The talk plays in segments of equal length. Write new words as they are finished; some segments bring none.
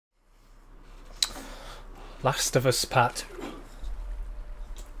Last of Us Part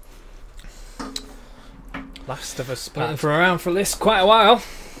 2. Last of Us Part 2. Waiting for around for this quite a while.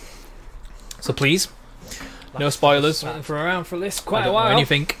 So please, no spoilers. Waiting for around for this quite I a don't know while.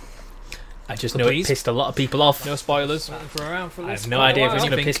 anything. I just know it pissed a lot of people off. No spoilers. Waiting for around for I this have no quite a idea if while. it's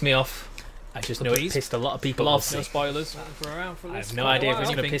going to piss me off. I just know it pissed a lot of people off. No spoilers. Waiting for around for I this have no quite a idea if it's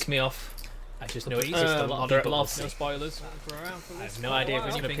while. going to piss me off. I just know it pissed a lot of people off. No spoilers. Waiting for around for I this have no quite a idea if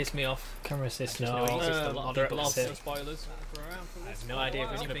it's while. going to piss me off. Camera assist. I just know it pissed a lot of people off. No spoilers. Waiting for around for I this have no quite a idea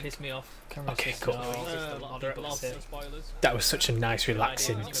if it's while. going to piss me off. Camera Okay, assist. cool. No spoilers. That was such a nice,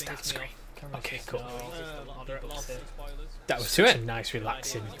 relaxing start screen. Okay, cool. That was such a nice,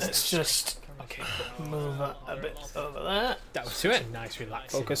 relaxing. Let's just move that a bit over there. That was such a nice,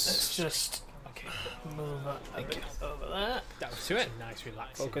 relaxing. Focus. Let's just move that a bit over there. That was such a nice,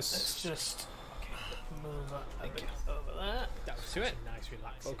 relaxing. Focus. Let's just move that a bit over there. That was such a nice,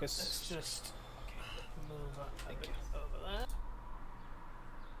 relaxing. Focus. Let's just move that a bit over there.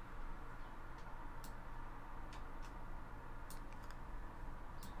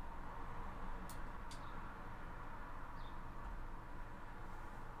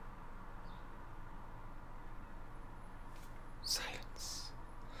 Silence.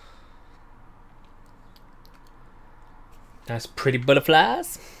 Nice, pretty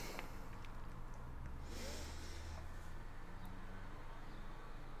butterflies.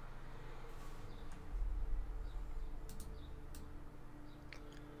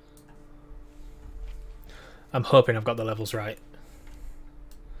 I'm hoping I've got the levels right.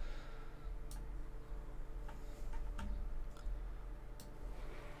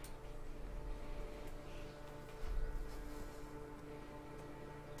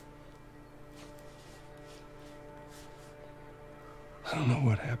 I don't know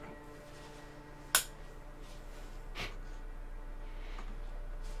what happened.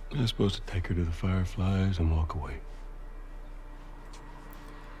 I was supposed to take her to the Fireflies and walk away.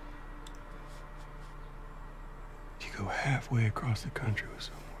 You go halfway across the country with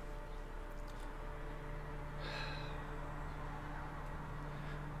someone.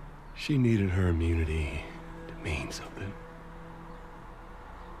 She needed her immunity to mean something.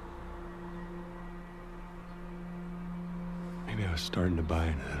 Maybe I was starting to buy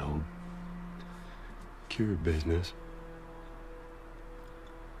into that old cure business.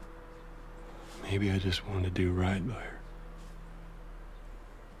 Maybe I just wanted to do right by her.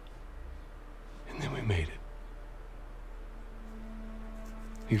 And then we made it.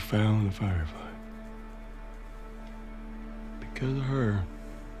 We found the Firefly. Because of her,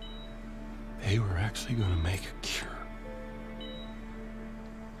 they were actually going to make a cure.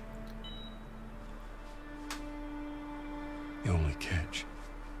 The only catch,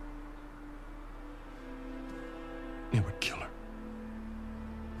 it would kill her.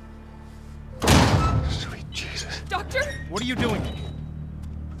 Sweet Jesus. Doctor? What are you doing?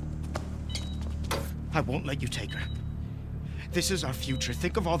 I won't let you take her. This is our future.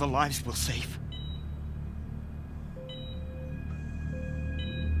 Think of all the lives we'll save.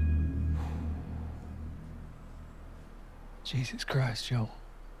 Jesus Christ, Joe.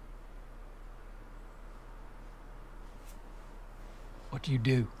 What do you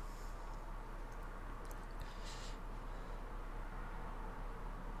do?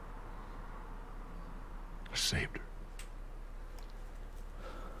 I saved her.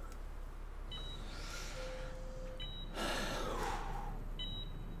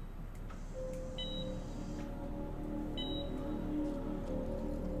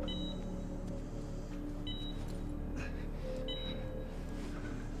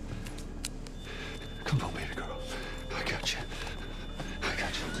 Come on, baby girl. I got you. I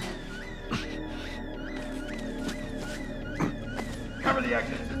got you. Cover the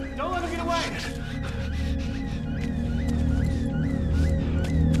exit. Don't let him get away.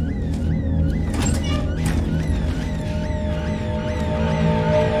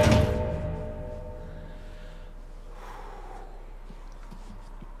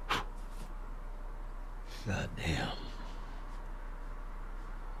 God damn.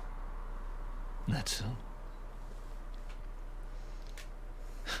 That's so.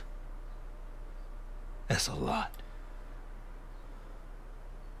 That's a lot.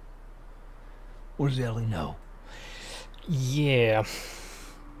 What does Ellie know? Yeah.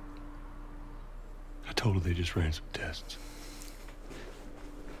 I told her they just ran some tests.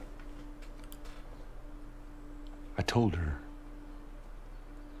 I told her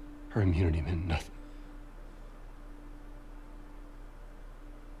her immunity meant nothing.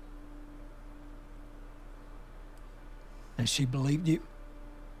 And she believed you?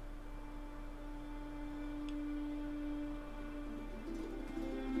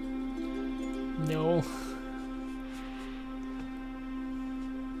 No.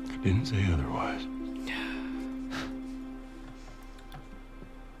 Didn't say otherwise.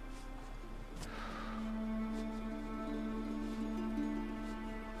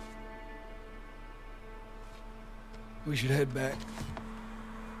 We should head back.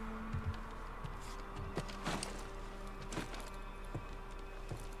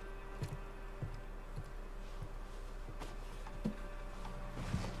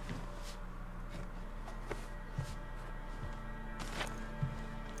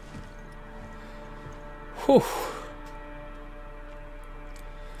 Whew.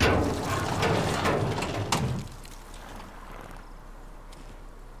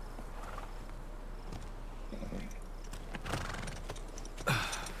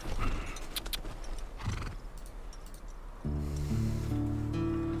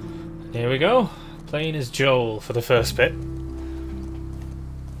 Here we go. Playing as Joel for the first bit.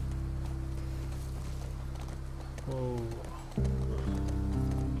 Whoa.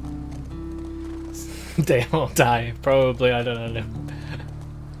 They all die, probably, I don't know.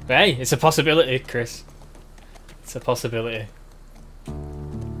 But hey, it's a possibility, Chris. It's a possibility.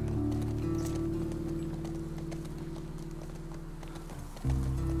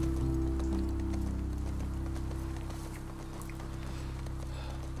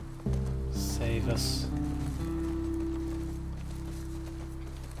 Save us.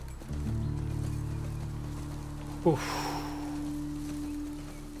 Oof.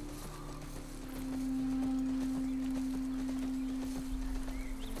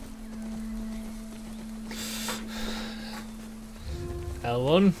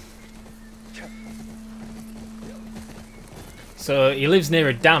 L1. So he lives near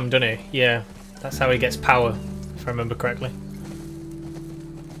a dam, doesn't he? Yeah, that's how he gets power, if I remember correctly.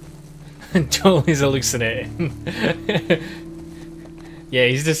 Joel is hallucinating. Yeah,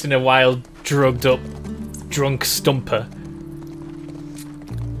 he's just in a wild, drugged up, drunk stumper.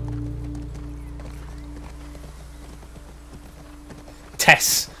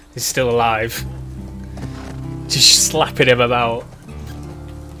 Tess is still alive. Just slapping him about.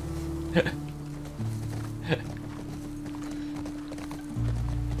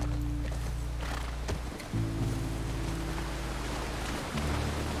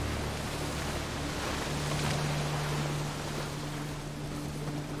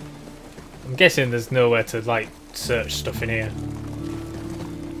 I'm guessing there's nowhere to like search stuff in here.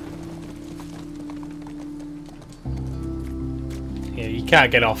 Yeah, you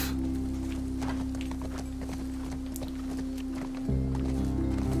can't get off.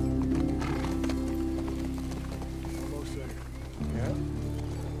 Almost there. Yeah.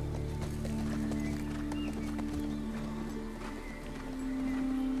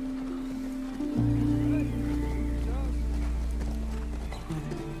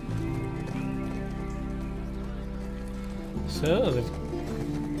 So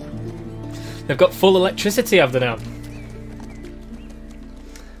they've got full electricity, have they now?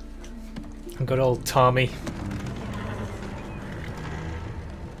 Good old Tommy.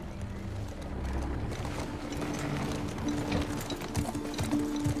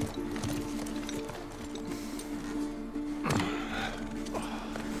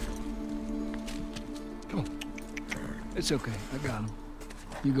 Come on. It's okay. I got him.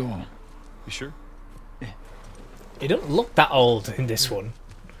 You go on. You sure? He doesn't look that old in this one.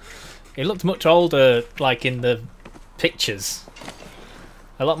 He looked much older, like in the pictures.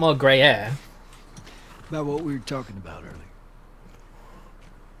 A lot more grey hair. About what we were talking about earlier.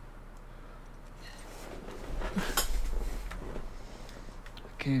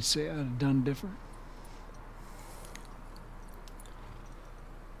 I can't say I'd have done different.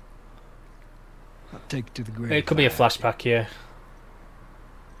 I'll take it to the grave. It could be a flashback, yeah.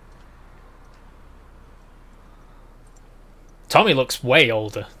 Tommy looks way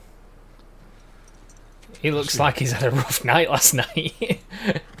older. He looks like he's had a rough night last night.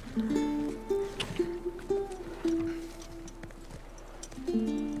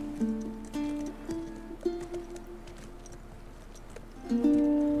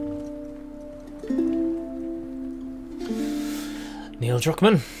 Neil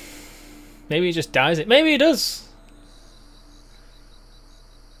Druckmann. Maybe he just dies it. Maybe he does.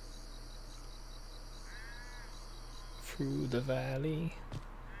 Through the valley.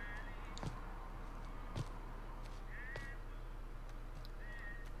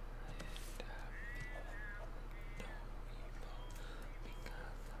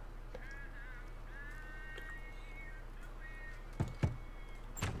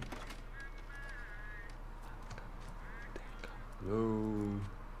 Hello.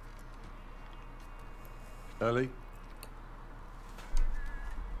 Ellie?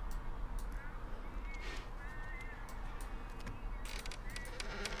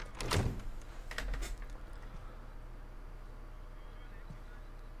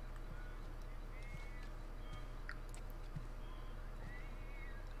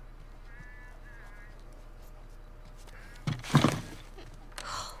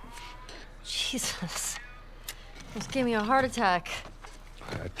 Jesus. Almost gave me a heart attack.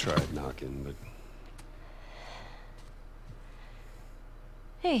 I tried knocking, but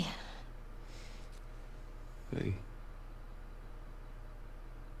Hey, hey,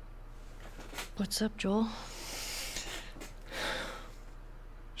 what's up, Joel?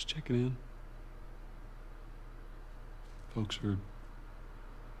 just checking in. Folks are,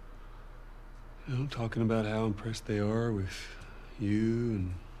 talking about how impressed they are with you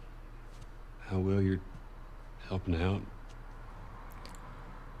and how well you're helping out.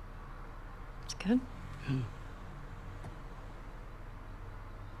 It's good. Yeah.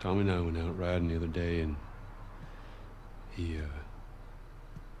 Tommy and I went out riding the other day, and he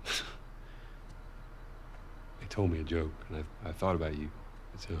told me a joke, and I thought about you.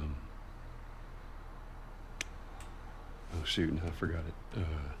 It's oh shoot, I forgot it.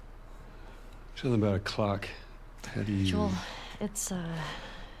 Something about a clock. How do you? Joel, it's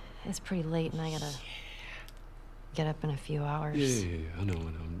pretty late, and I gotta get up in a few hours. Yeah. I know.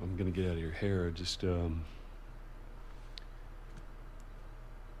 I'm gonna get out of your hair. Just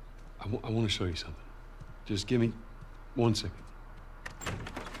I want to show you something. Just give me 1 second.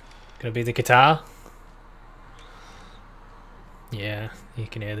 Gonna be the guitar? Yeah, you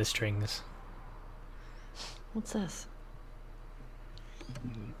can hear the strings. What's this?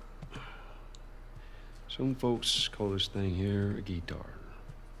 Some folks call this thing here a guitar.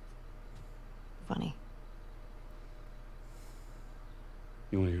 Funny.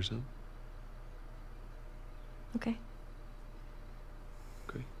 You want to hear something? Okay.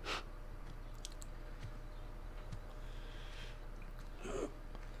 Okay.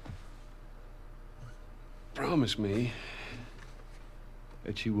 Promise me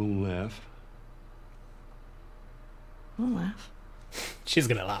that you won't laugh. I won't laugh. She's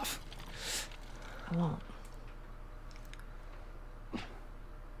gonna laugh. I won't. I'm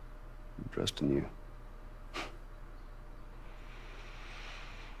trusting you.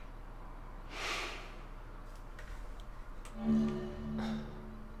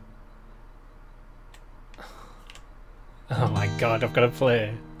 Oh my god, I've got to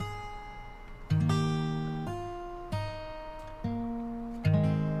play.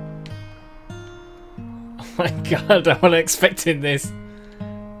 Oh my god, I wasn't expecting this.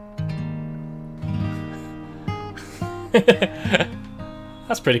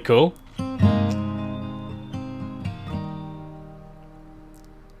 That's pretty cool.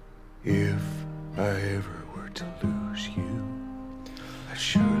 If I ever were to lose you, I'd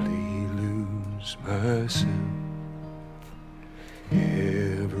surely lose myself.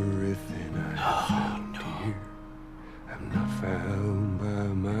 Everything I have found here, I'm not found by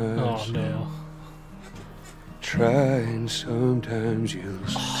myself. Oh no. Try and sometimes you'll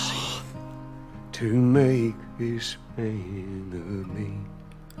succeed to make this man of me.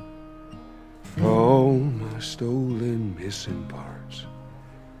 All my stolen missing parts,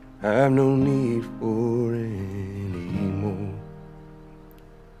 I've no need for any more.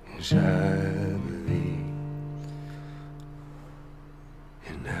 'Cause I believe,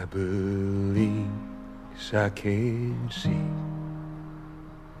 and I believe, 'cause I can see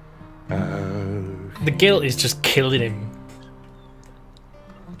our The guilt is just killing him.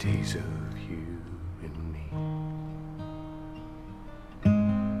 days of you and me.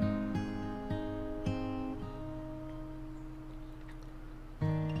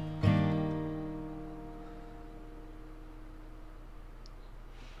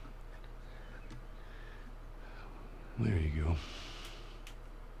 There you go.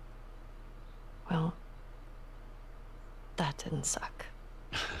 Well, that didn't suck.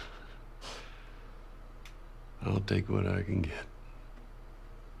 I'll take what I can get.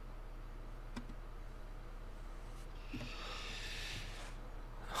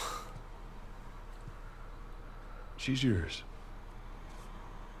 She's yours.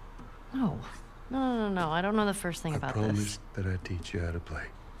 No. No. I don't know the first thing I about promised this. that I'd teach you how to play.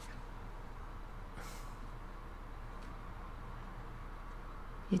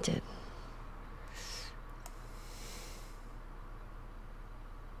 You did.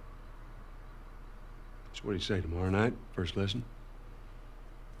 So what do you say, tomorrow night? First lesson?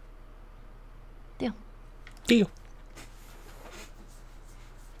 Deal. Deal.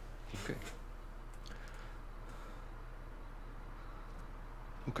 Okay.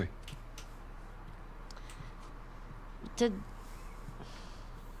 Okay. Do you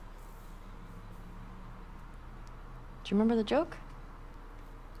remember the joke?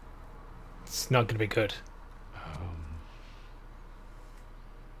 It's not gonna be good.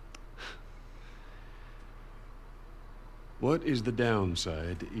 What is the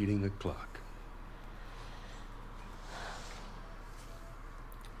downside to eating a clock?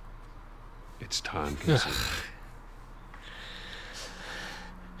 It's time consuming.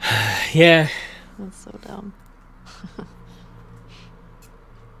 Yeah. That's so dumb.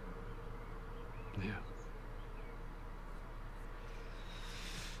 Yeah.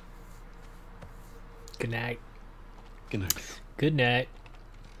 Good night. Good night. Good night.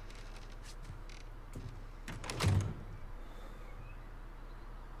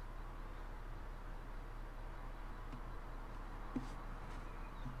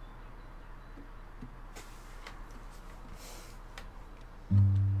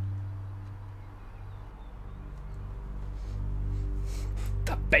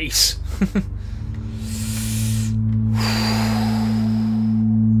 That bass.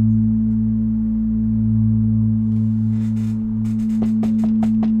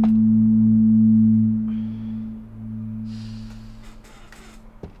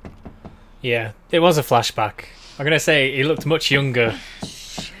 Yeah, it was a flashback. I'm gonna say he looked much younger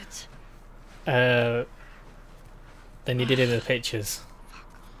Shit. than he did in the pictures.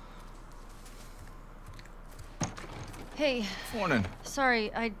 Hey, Morning.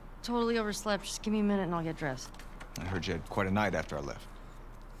 sorry, I totally overslept. Just give me a minute and I'll get dressed. I heard you had quite a night after I left.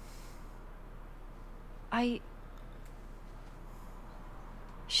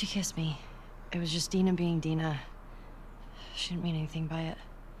 She kissed me. It was just Dina being Dina. She didn't mean anything by it.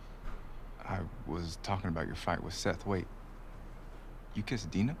 I was talking about your fight with Seth. Wait, you kissed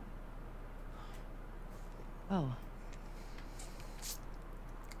Dina? Oh.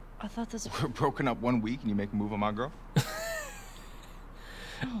 I thought this... We're broken up 1 week and you make a move on my girl?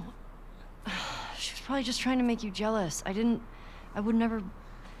 No. She was probably just trying to make you jealous. I would never...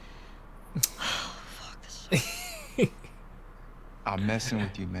 Fuck, this is... I'm messing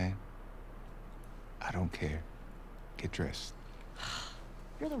with you, man. I don't care. Get dressed.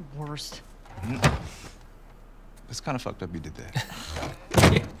 You're the worst. It's kind of fucked up you did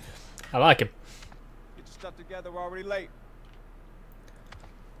that. I like him. Get your stuff together, we're already late.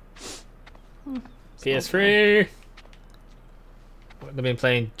 PS3. What, they've been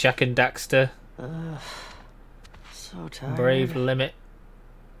playing Jack and Daxter, So tired. Brave Limit.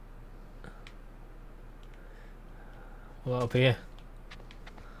 What up here?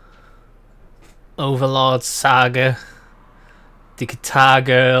 Overlord Saga, The Guitar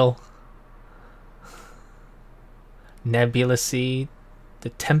Girl, Nebula Seed, The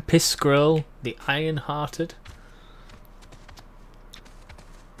Tempest Scroll, The Iron Hearted.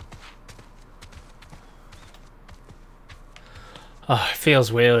 Oh, it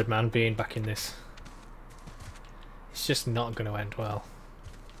feels weird, man, being back in this. It's just not going to end well.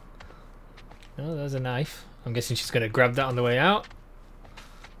 Oh, there's a knife. I'm guessing she's going to grab that on the way out.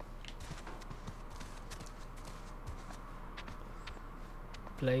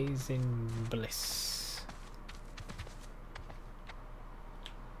 Blazing Bliss.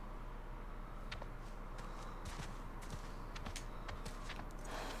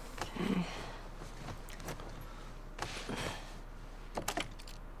 Okay.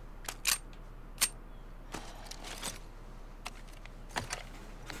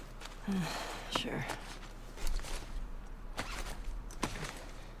 Sure.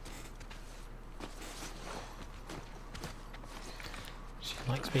 She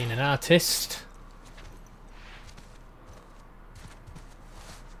likes being an artist.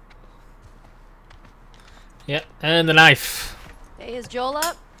 Yep, and the knife. Hey, is Joel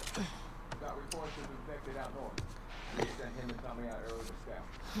up? Got reports of infected out north. They sent him and Tommy out early to scout.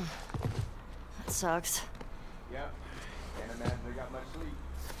 That sucks. Yep. Can't imagine they got much sleep.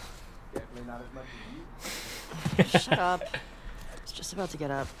 Definitely not as much as you. Shut up. I was just about to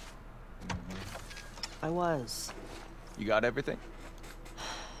get up. I was. You got everything?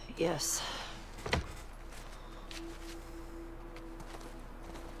 Yes.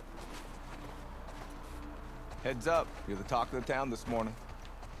 Heads up. You're the talk of the town this morning.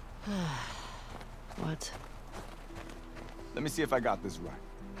 What? Let me see if I got this right.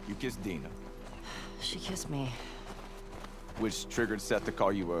 You kissed Dina, She kissed me. which triggered Seth to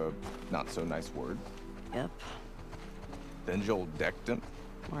call you a not-so-nice word. Yep. Then Joel decked him,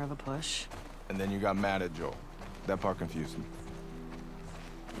 More of a push. and then you got mad at Joel. That part confused me.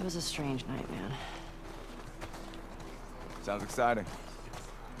 It was a strange night, man. Sounds exciting.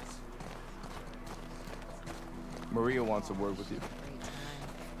 Maria wants a word with you.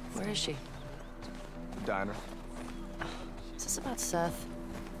 Where is she? The diner. Is this about Seth?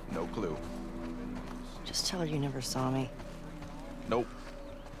 No clue. Just tell her you never saw me. Nope.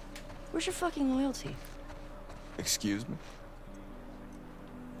 Where's your fucking loyalty? Excuse me?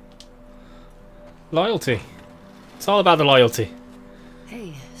 Loyalty. It's all about the loyalty.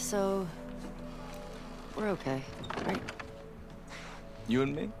 Hey, so... We're okay, right? You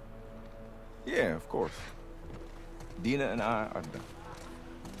and me? Yeah, of course. Dina and I are done.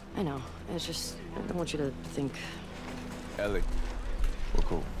 I know. It's just, I don't want you to think. Ellie, we're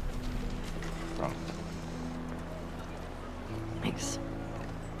cool. Promise. Thanks.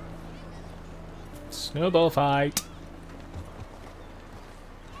 Snowball fight.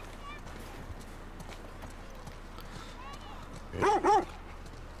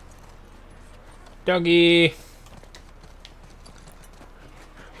 Doggy.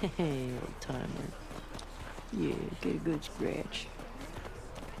 Hey, old timer. Yeah, get a good scratch.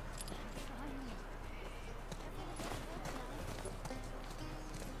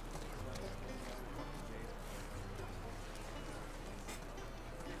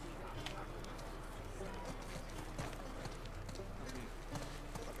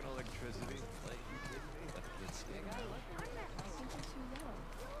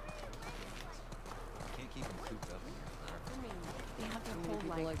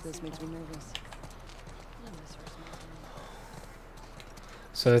 Like this makes me nervous.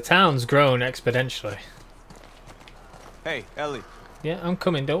 So the town's grown exponentially. Hey, Ellie. Yeah, I'm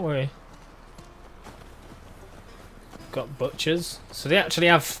coming, don't worry. Got butchers. So they actually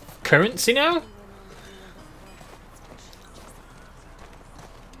have currency now?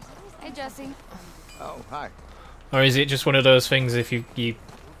 Hey, Jesse. Oh, hi. Or is it just one of those things if you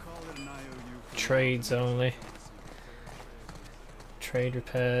trades only? Trade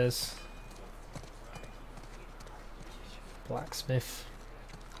repairs. Blacksmith.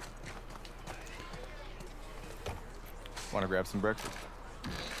 Want to grab some breakfast?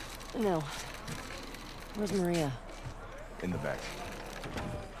 No. Where's Maria? In the back.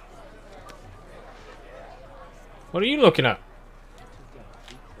 What are you looking at?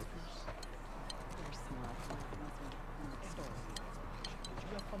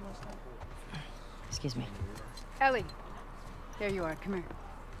 Excuse me. Ellie. There you are. Come here.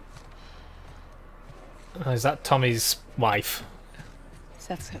 Oh, is that Tommy's wife?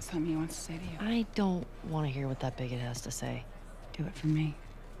 Seth's got something he wants to say to you. I don't want to hear what that bigot has to say. Do it for me.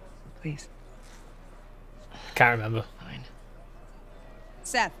 Please. Can't remember. Fine.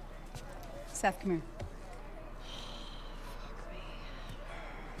 Seth. Seth, come here.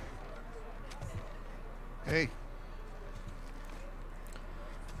 Hey.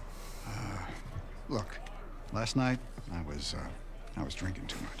 Look, last night I was drinking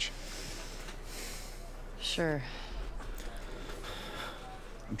too much. Sure.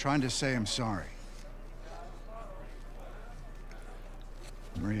 I'm trying to say I'm sorry.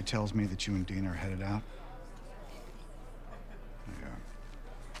 Maria tells me that you and Dina are headed out.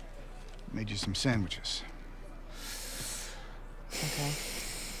 I made you some sandwiches. Okay.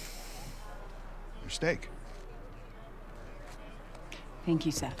 Your steak. Thank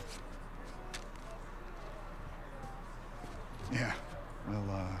you, Seth. Yeah.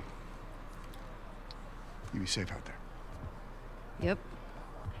 Well, you be safe out there. Yep.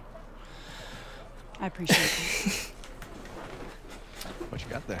 I appreciate it. What you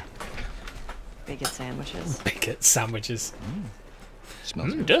got there? Bigot sandwiches. Bigot sandwiches.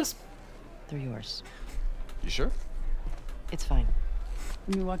 Smells It good. does. They're yours. You sure? It's fine.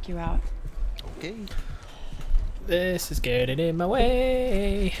 Let me walk you out. Okay. This is getting in my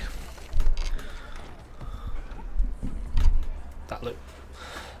way. That look.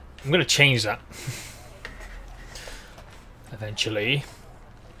 I'm gonna change that. Eventually.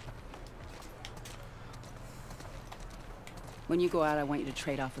 When you go out, I want you to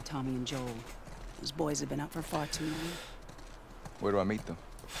trade off with Tommy and Joel. Those boys have been up for far too long. Where do I meet them?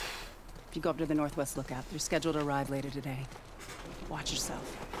 If you go up to the Northwest Lookout, they're scheduled to arrive later today. Watch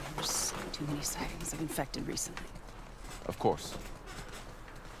yourself. There's so too many sightings of infected recently. Of course.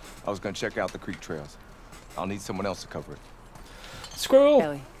 I was gonna check out the creek trails. I'll need someone else to cover it. Squirrel!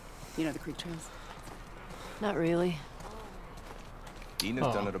 Ellie, you know the creek trails? Not really.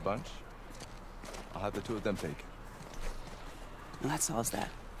 Dina's done it a bunch. I'll have the two of them take it. Well, that solves that.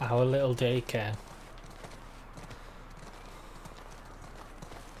 Our little daycare.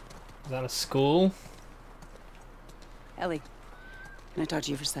 Is that a school? Ellie, can I talk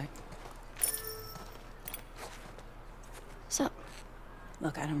to you for a sec? What's up?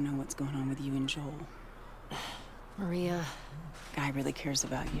 Look, I don't know what's going on with you and Joel. Maria, Guy really cares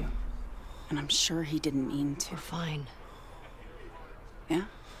about you. And I'm sure he didn't mean to. we're fine. Yeah?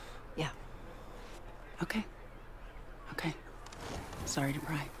 Yeah. Okay. Okay. Sorry to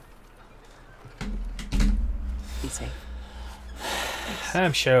pry. Be safe.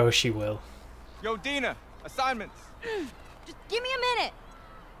 I'm sure she will. Yo, Dina! Assignments! Just give me a minute.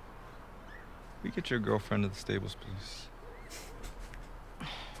 We get your girlfriend to the stables, please.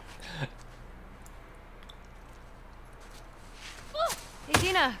 Hey,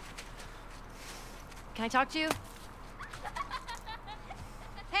 Dina. Can I talk to you?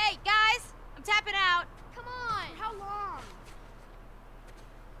 Hey, guys! I'm tapping out. Come on! How long?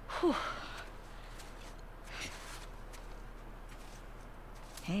 Whew.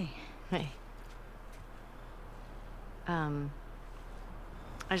 Hey. Hey. I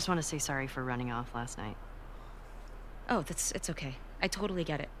just want to say sorry for running off last night. Oh, it's okay. I totally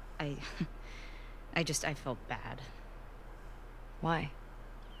get it. I felt bad. Why?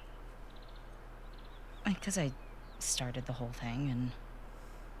 Because I started the whole thing, and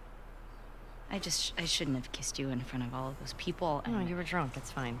I shouldn't have kissed you in front of all of those people. And No, you were drunk.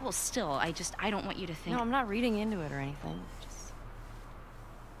 It's fine. Well, still, I don't want you to think. No, I'm not reading into it or anything. Just...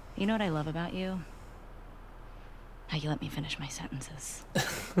 You know what I love about you? How you let me finish my sentences.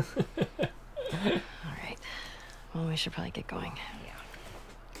 All right. Well, we should probably get going.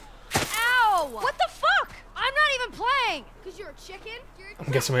 Ow! What the fuck? I'm not even playing! Cause you're a chicken?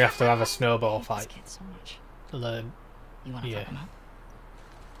 I'm guessing we have to have a snowball fight. Kids so much. To learn. You want to fuck him up?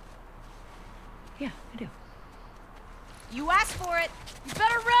 Yeah, I do. You asked for it! You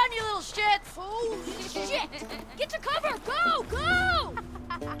better run, you little shits! Holy shit! Get to cover! Go! Go!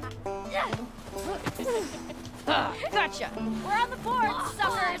 Gotcha! We're on the board,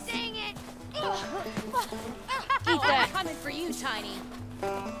 suckers! Dang it! Eat that! Coming for you, Tiny!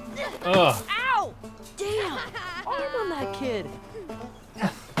 Ugh. Ow! Damn! Arm on that kid!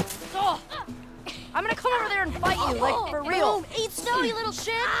 Oh. I'm gonna come over there and fight you, like, for real! Eat snow, you little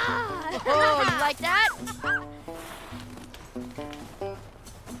shit! Oh, you like that?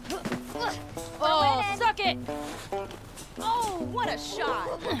 Oh, suck it! Oh, what a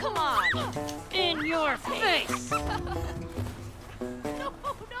shot! Come on! In your face! No!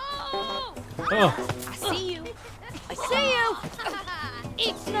 Oh. I see you! I see you!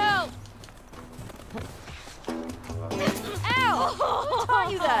 Eat snow! Ow! Who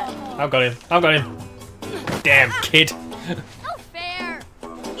taught you that? I've got him. I've got him. Damn kid. No fair!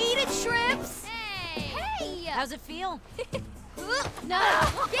 Eat it, shrimps! Hey! How's it feel? No!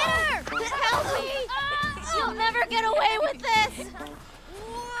 Get her! Help me! You'll never get away with this!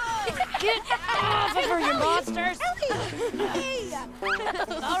 Get off of her, you monsters!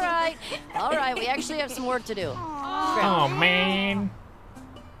 All right, we actually have some work to do. Oh, man.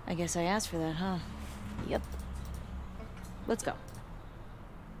 I guess I asked for that, huh? Yep. Let's go.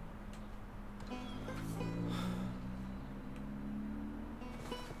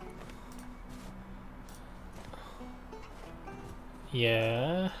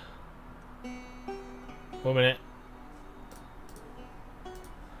 Yeah. 1 minute.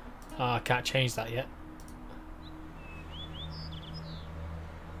 Oh, I can't change that yet.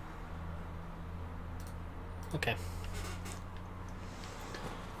 Okay.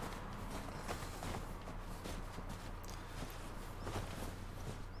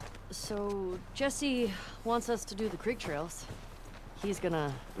 So, Jesse wants us to do the creek trails. He's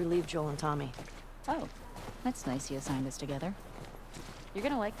gonna relieve Joel and Tommy. Oh, that's nice you assigned us together. You're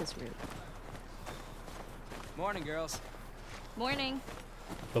gonna like this route. Morning, girls. Morning.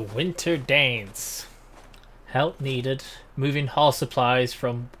 The winter dance. Help needed. Moving haul supplies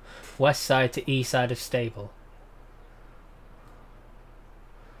from west side to east side of stable.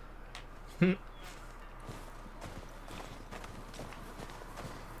 Hey,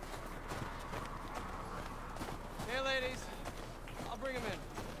 ladies. I'll bring them in.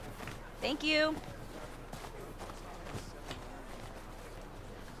 Thank you.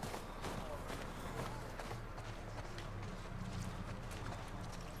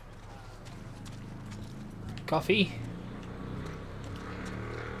 Coffee.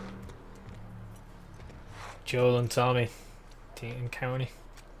 Joel and Tommy. Dayton County.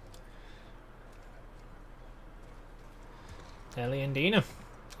 Ellie and Dina.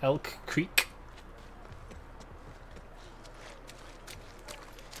 Elk Creek.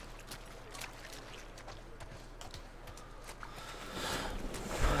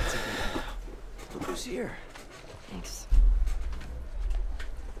 Look who's here. Thanks.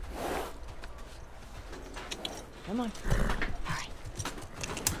 Come on. All right.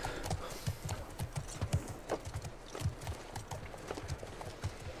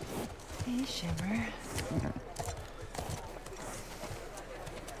 Hey, Shimmer.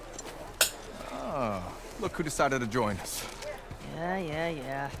 Ah, look who decided to join us.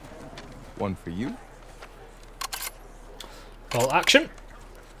 Yeah. One for you, All action.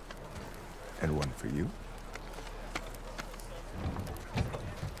 and one for you.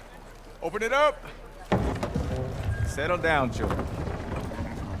 Open it up! Settle down, children.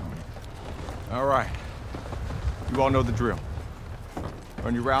 All right. You all know the drill.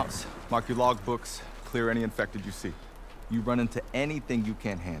 Run your routes, mark your logbooks, clear any infected you see. You run into anything you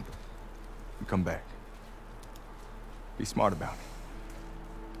can't handle, you come back. Be smart about it.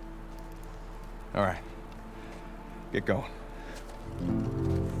 All right. Get going.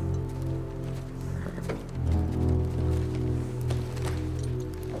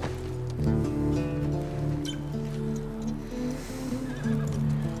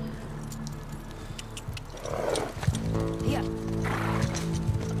 Yeah.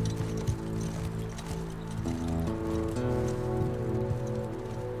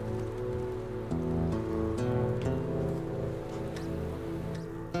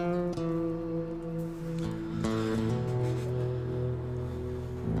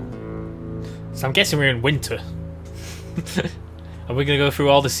 So I'm guessing we're in winter. Are we going to go through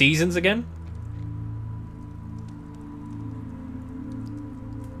all the seasons again?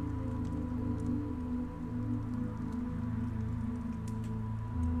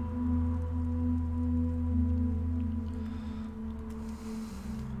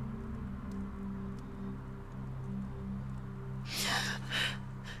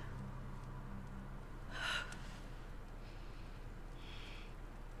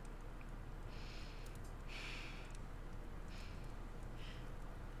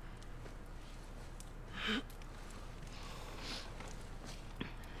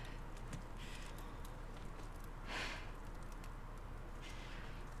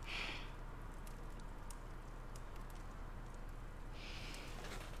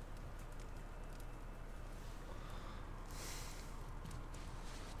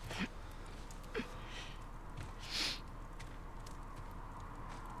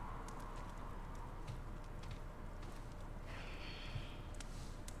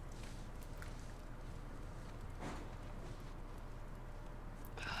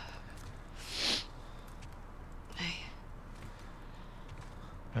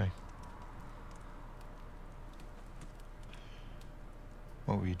 Hey.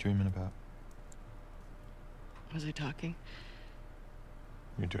 What were you dreaming about? Was I talking?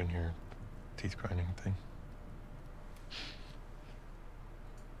 You're doing your teeth grinding thing.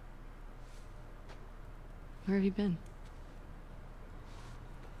 Where have you been?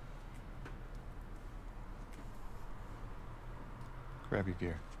 Grab your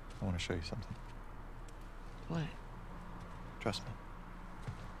gear. I want to show you something. What? Trust me.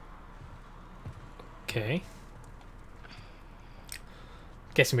 Okay.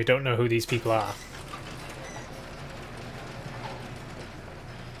 Guessing we don't know who these people are.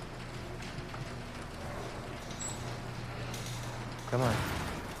 Come on.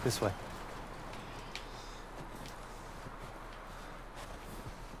 This way.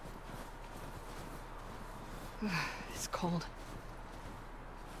 It's cold.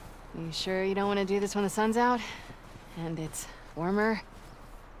 You sure you don't want to do this when the sun's out? And it's warmer?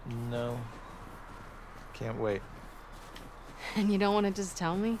 No. Can't wait. And you don't want to just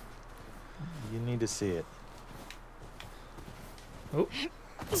tell me? You need to see it. Oh,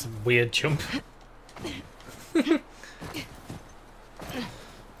 that's a weird jump. What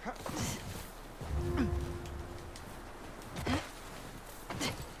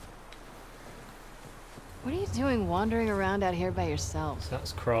are you doing wandering around out here by yourself? So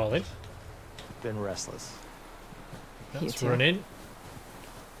that's crawling. Been restless. That's running.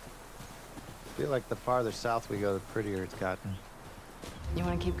 Feel like the farther south we go, the prettier it's gotten. You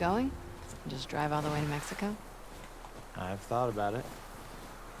want to keep going? Just drive all the way to Mexico? I've thought about it.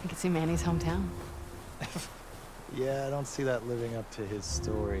 You can see Manny's hometown. Yeah, I don't see that living up to his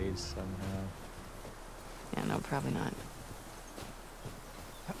stories somehow. Yeah, no, probably not.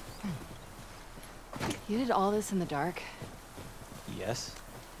 You did all this in the dark? Yes.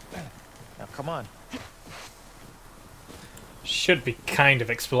 Now come on. Should be kind of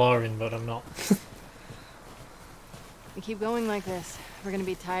exploring, but I'm not. We keep going like this, we're gonna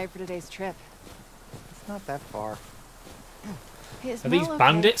be tired for today's trip. It's not that far. Hey, is Are these Mel okay?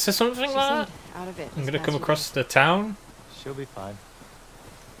 bandits or something She like that? seemed out of it I'm this gonna come past across the town. She'll be fine.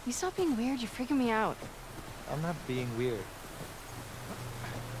 You stop being weird, you're freaking me out. I'm not being weird.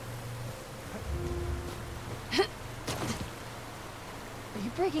 Are you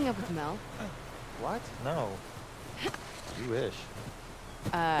breaking up with Mel? What? No. You wish.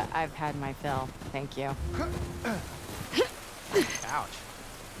 I've had my fill, thank you. Ouch.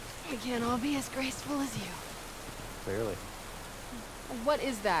 We can't all be as graceful as you. Clearly. What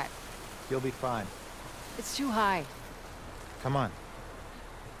is that? You'll be fine. It's too high. Come on.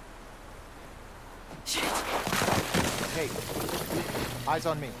 Shit. Hey. Eyes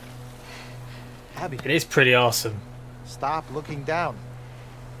on me. Abby. It is pretty awesome. Stop looking down.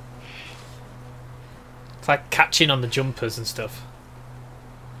 It's like catching on the jumpers and stuff.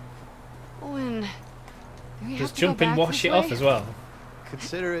 Owen, do we Does have to go jumping back wash this it off way? as well?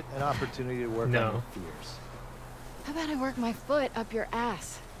 Consider it an opportunity to work on No. your fears. How about I work my foot up your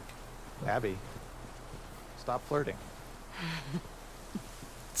ass? Abby, stop flirting.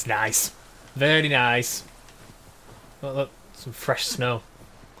 It's nice. Very nice. Look, look, some fresh snow.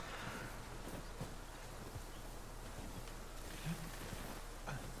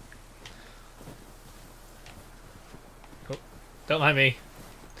 Oh, don't mind me.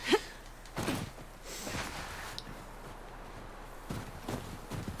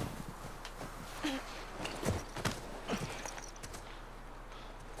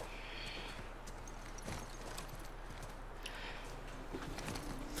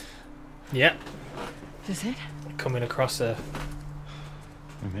 Yep. Is it? Coming across a...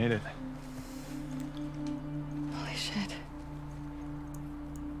 We made it. Holy shit.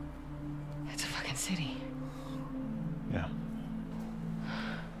 It's a fucking city. Yeah.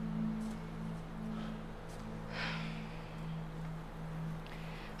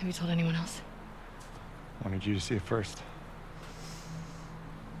 Have you told anyone else? Wanted you to see it first.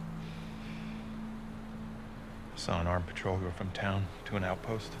 Saw an armed patrol go from town to an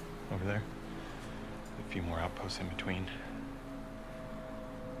outpost over there. A few more outposts in between.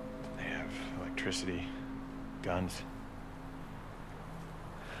 They have electricity, guns.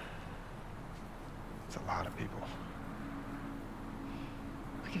 It's a lot of people.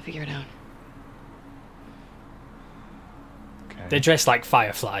 We can figure it out. Okay. They're dressed like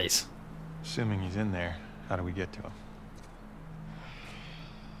fireflies. Assuming he's in there, how do we get to him?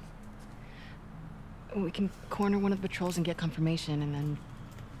 We can corner one of the patrols and get confirmation, and then,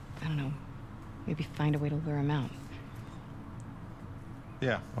 I don't know, maybe find a way to lure him out.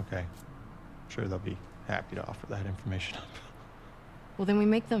 Yeah, okay. Sure, they'll be happy to offer that information up. Well, then we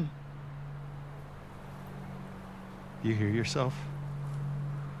make them. You hear yourself?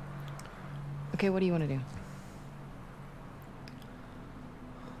 Okay, what do you want to do?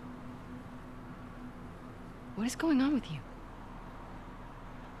 What is going on with you?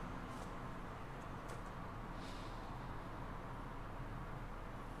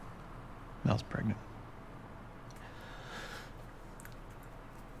 Mel's pregnant.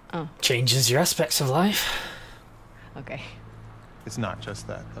 Oh. Changes your aspects of life. Okay. It's not just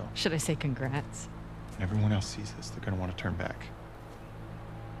that, though. Should I say congrats? When everyone else sees this, they're gonna want to turn back.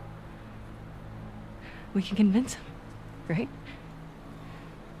 We can convince him, right?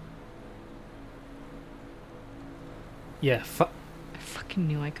 Yeah, I fucking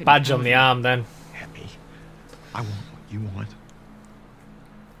knew I couldn't. badge on the arm then. Abby, I want what you want.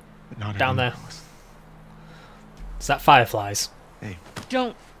 But not Down there. everyone else. Is that fireflies? Hey.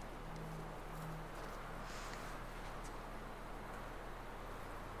 Don't.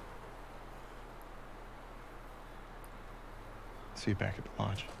 See you back at the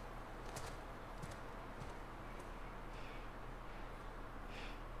lodge.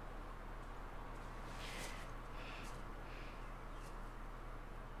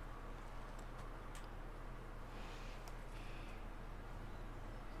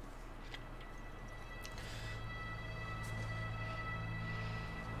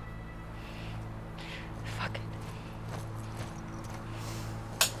 Fuck.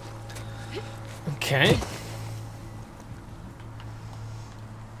 Okay.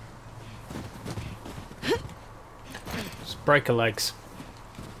 Just break her legs.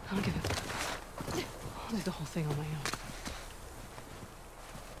 I don't give a fuck. I'll do the whole thing on my own.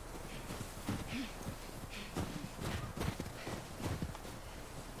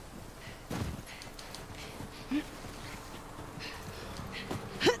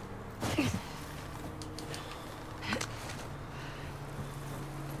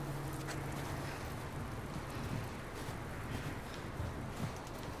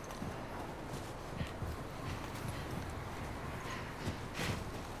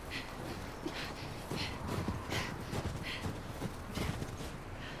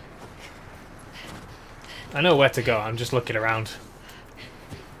 I know where to go, I'm just looking around.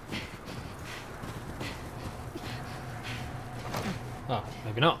 Oh,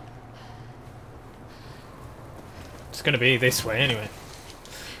 maybe not. It's gonna be this way anyway.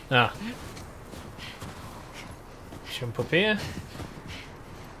 Ah. Jump up here.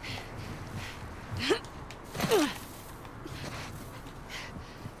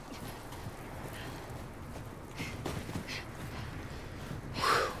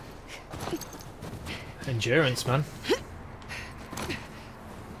 Endurance, man.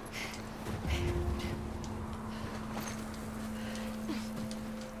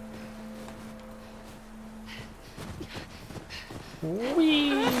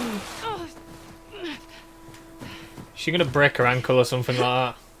 Whee! Is she gonna break her ankle or something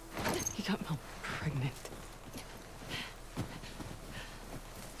like that? He got Mel pregnant.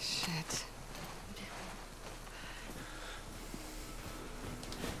 Shit.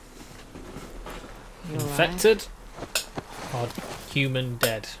 You alive? Infected or human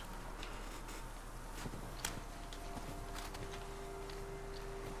dead?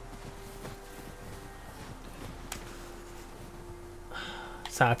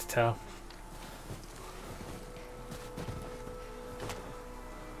 It's hard to tell.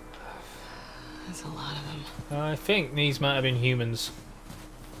 There's a lot of them. I think these might have been humans.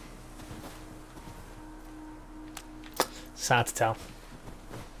 It's hard to tell.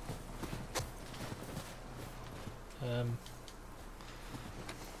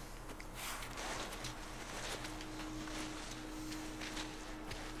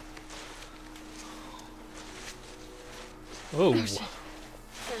 Oh.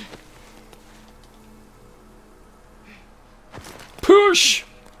 Push!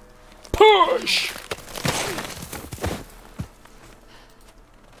 Push!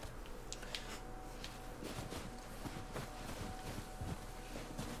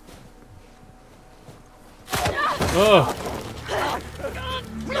 Oh.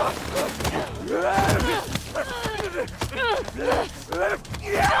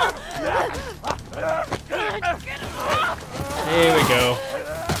 Here we go.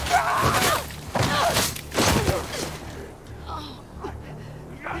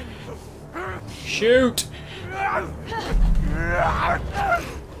 Shoot!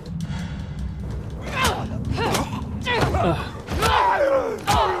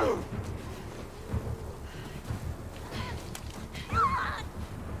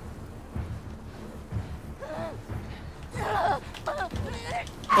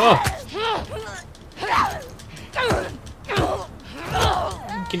 Oh!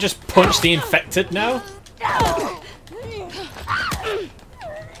 You can just punch the infected now?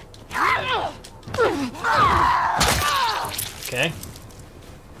 Okay.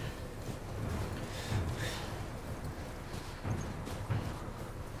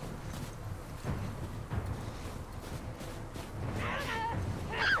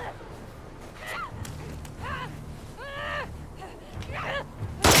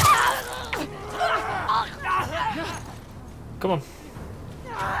 Come on.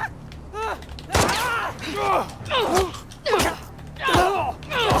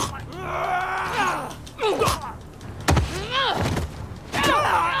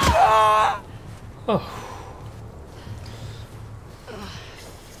 Oh.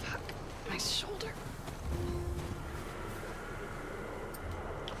 My shoulder.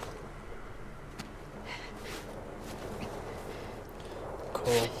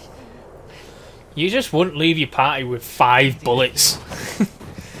 Cool. You just wouldn't leave your party with 5 bullets.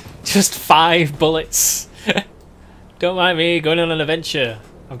 Just 5 bullets. Don't mind me going on an adventure.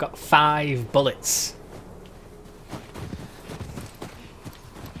 I've got 5 bullets.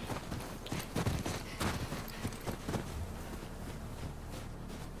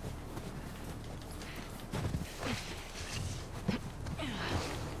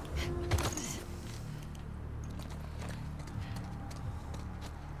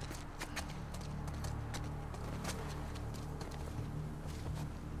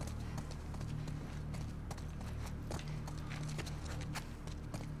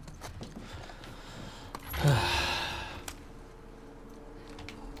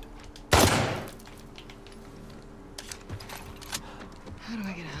 How do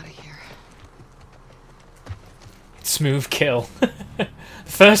I get out of here? Smooth kill. The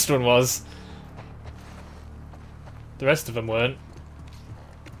first one was. The rest of them weren't.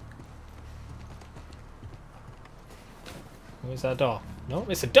 Where's that door? No,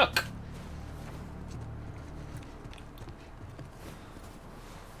 it's a duck.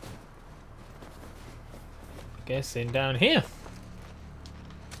 Guessing down here.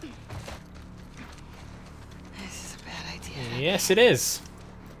 This is a bad idea. Yes, it is.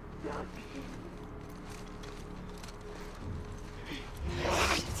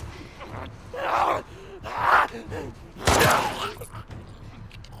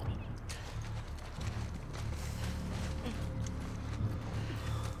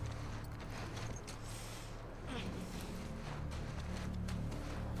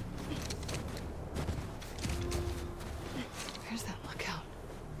 Where's that lookout?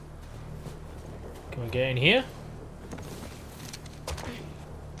 Can we get in here?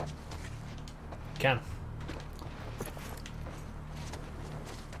 Can.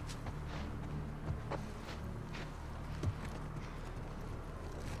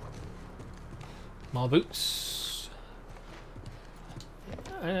 More boots.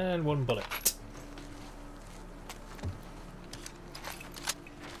 And 1 bullet.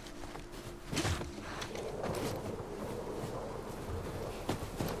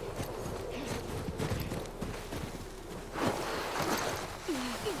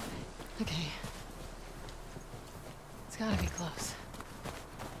 Okay.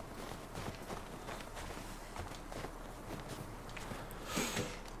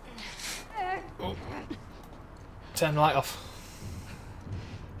 turn the light off.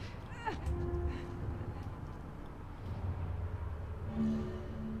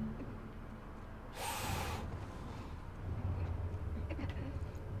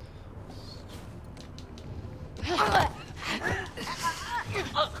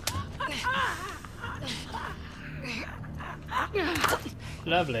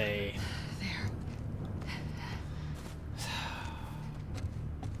 Lovely.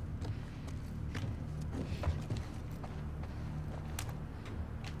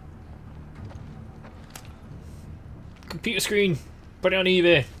 Computer screen. Put it on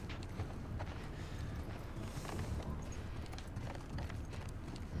eBay.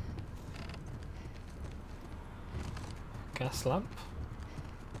 Gas lamp.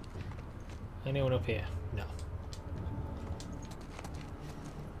 Anyone up here? No.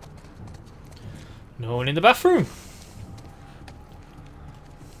 No one in the bathroom.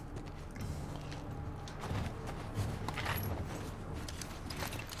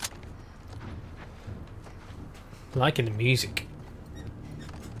 Liking the music.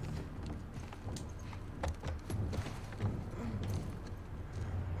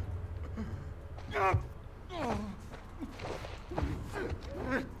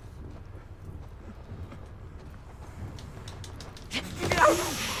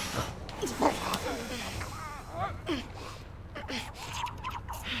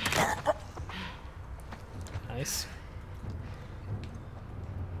 Nice.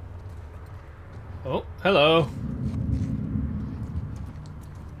 Oh, hello.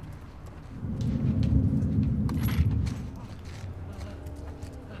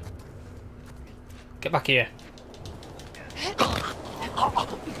 Get back here.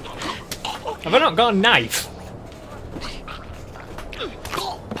 Have I not got a knife?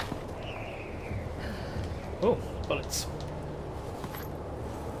 Oh, bullets.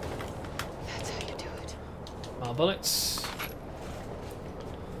 That's how you do it. More bullets.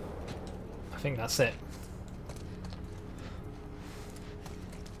 I think that's it.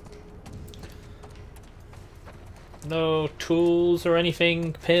 No tools or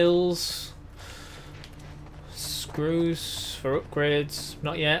anything. Pills. Screws for upgrades.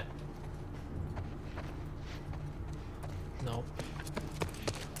 Not yet. No.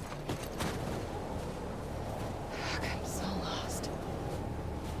 I'm so lost.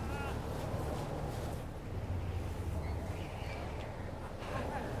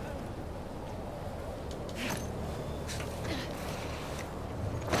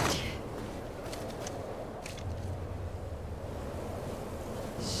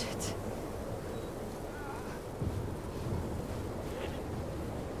 Shit.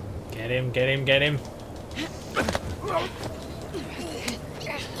 Get him, get him, get him.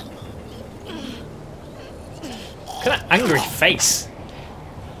 Look at that angry face.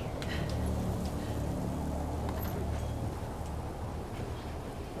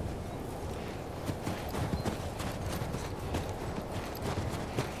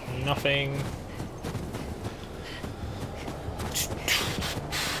 Nothing.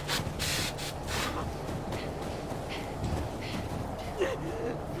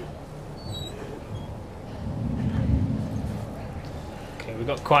 Okay, we've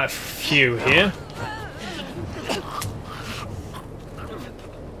got quite a few here.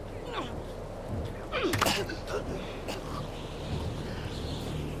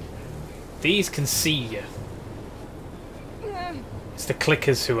 These can see you. It's the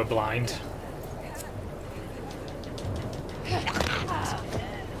clickers who are blind.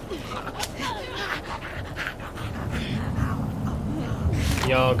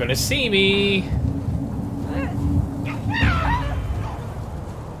 You're gonna see me.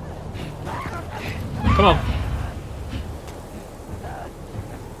 Come on.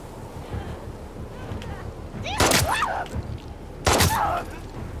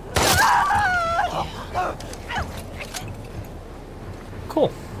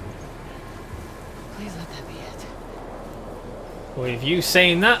 Cool. Please let that be it. With you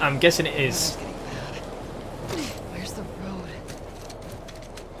saying that, I'm guessing it is. Where's the road?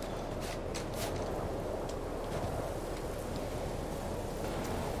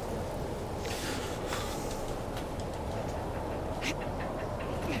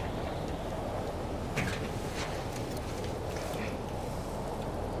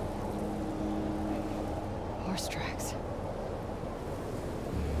 Horse tracks.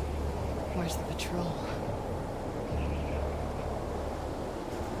 Where's the patrol?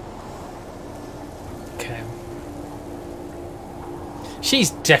 Okay. She's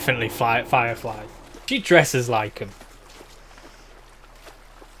definitely Firefly. She dresses like him.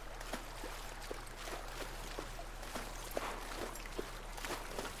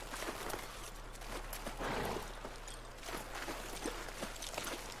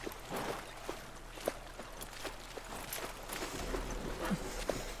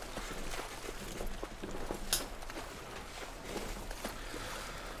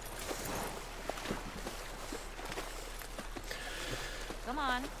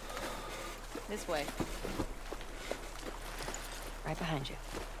 This way. Right behind you.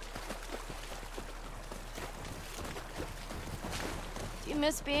 Do you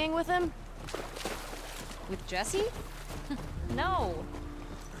miss being with him? With Jesse? No.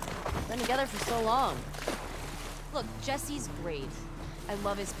 Been together for so long. Look, Jesse's great. I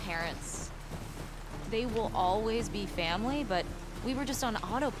love his parents. They will always be family, but we were just on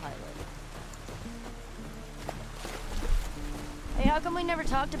autopilot. Hey, how come we never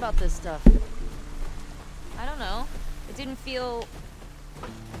talked about this stuff? I don't know. It didn't feel...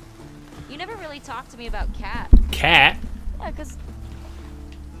 You never really talked to me about Kat. Cat? Yeah, 'cause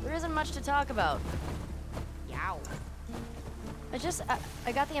there isn't much to talk about. Yow.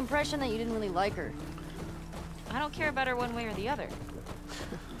 I got the impression that you didn't really like her. I don't care about her one way or the other.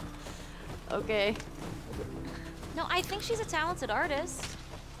 Okay. No, I think she's a talented artist.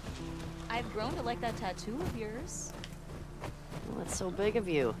 I've grown to like that tattoo of yours. Well, that's so big of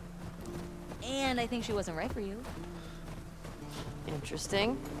you. And I think she wasn't right for you.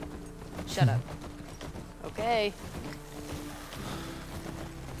 Interesting. Shut up. Okay.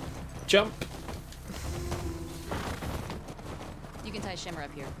 Jump. You can tie Shimmer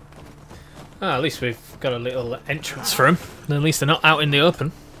up here. Ah, at least we've got a little entrance for him. At least they're not out in the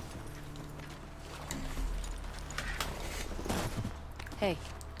open. Hey.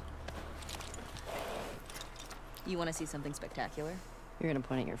 You want to see something spectacular? You're gonna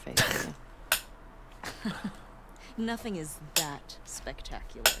point at your face, aren't you? Nothing is that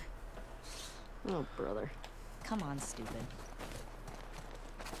spectacular. Oh, brother. Come on, stupid.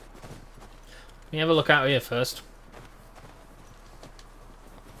 Let me have a look out here first.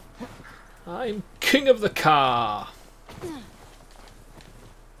 I'm king of the car.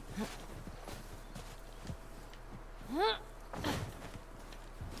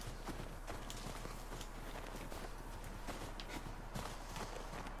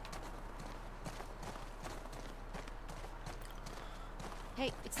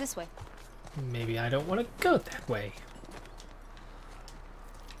 Hey, it's this way. Maybe I don't want to go that way.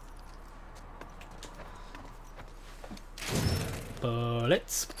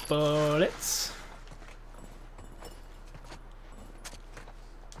 Bullets, bullets.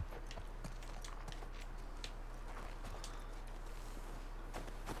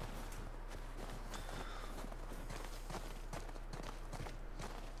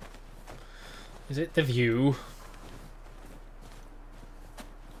 Is it the view?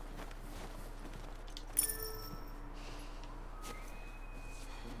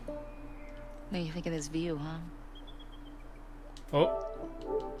 What do you think of this view, huh? Oh.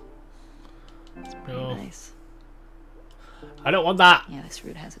 It's pretty No. nice. I don't want that. Yeah, this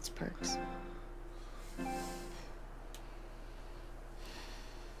route has its perks.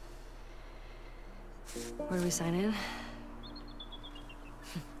 Where do we sign in?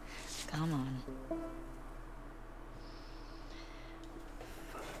 Come on.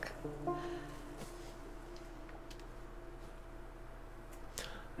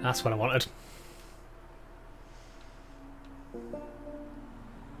 That's what I wanted.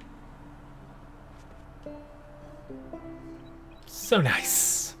 So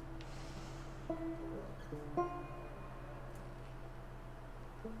nice.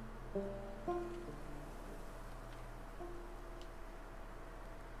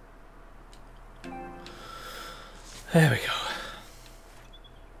 There we go.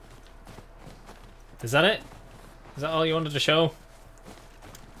 Is that it? Is that all you wanted to show?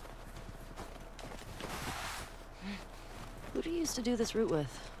 Who do you used to do this route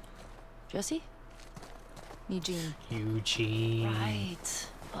with? Jesse? Eugene. Eugene. Right.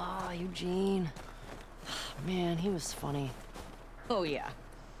 Oh, Eugene. Man, he was funny. Oh, yeah.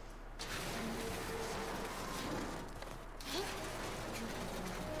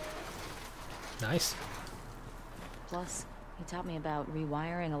 Nice. Plus, he taught me about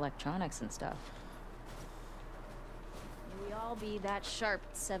rewiring electronics and stuff. May we all be that sharp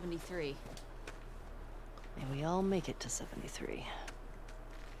at 73. May we all make it to 73.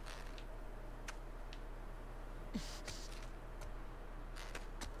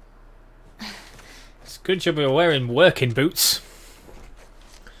 It's good you'll be wearing working boots.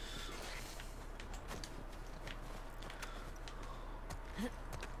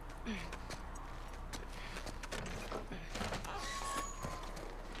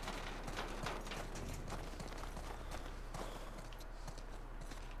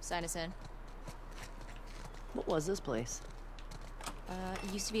 Sign us in. What was this place?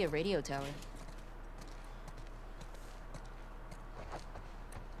 It used to be a radio tower.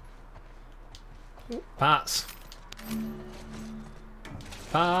 Parts.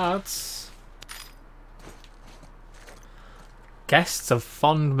 Parts. Guests of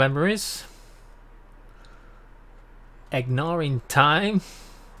fond memories. Ignoring time.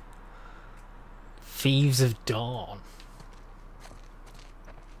 Thieves of Dawn.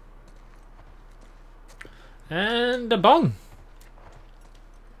 And a bong.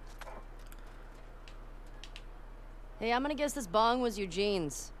 Hey, I'm gonna guess this bong was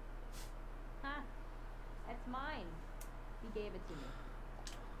Eugene's. Huh. That's mine. He gave it to me.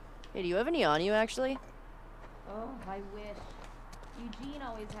 Hey, do you have any on you, actually? Oh, I wish. Eugene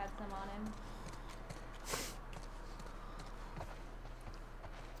always had some on him.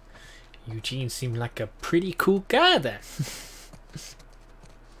 Eugene seemed like a pretty cool guy then.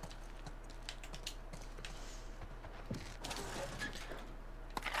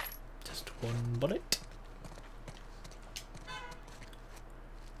 Just one bullet.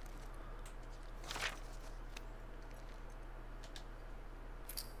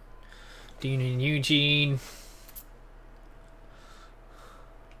 Dean and Eugene.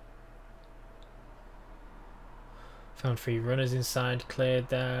 Found 3 runners inside, cleared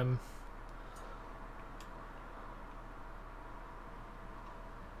them.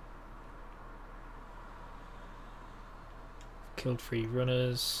 Killed 3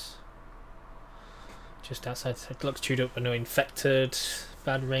 runners. Just outside the looks chewed up but no infected.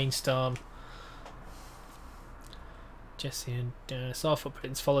 Bad rainstorm. Jesse and saw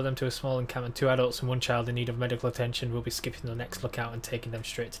footprints, follow them to a small encampment. 2 adults and 1 child in need of medical attention. We'll be skipping the next lookout and taking them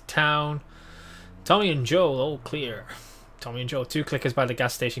straight to town. Tommy and Joel, all clear. Tommy and Joel, 2 clickers by the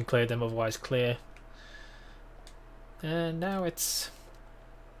gas station cleared them, otherwise clear. And now it's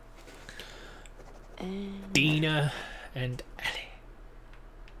Dina and Ellie.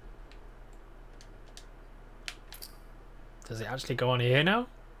 Does it actually go on here now?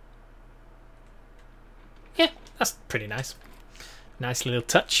 Yeah, that's pretty nice. Nice little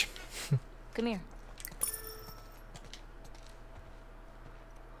touch. Come here.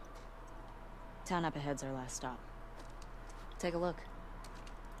 Town up ahead's our last stop. Take a look.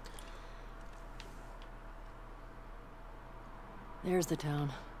 There's the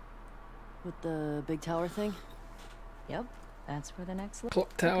town. With the big tower thing? Yep, that's where the next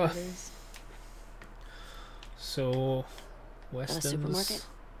Clock tower. is. So, Got a Westerns. supermarket?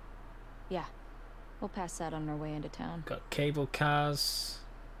 Yeah, we'll pass that on our way into town. Got cable cars.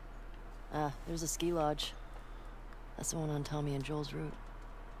 There's a ski lodge. That's the one on Tommy and Joel's route.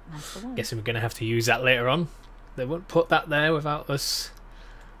 That's the one. Guessing we're going to have to use that later on. They won't put that there without us.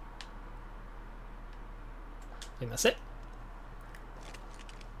 I think that's it.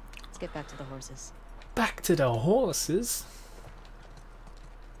 Let's get back to the horses. Back to the horses.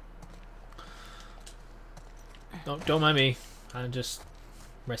 No, don't mind me. I'm just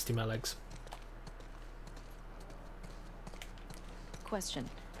resting my legs. Question.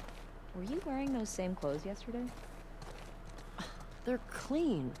 Were you wearing those same clothes yesterday? They're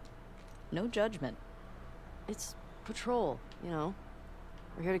clean. No judgment. It's patrol, you know.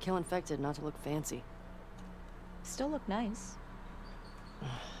 We're here to kill infected, not to look fancy. Still look nice.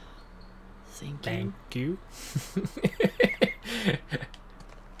 Thank Thank you. you.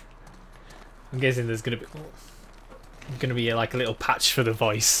 I'm guessing there's gonna be like a little patch for the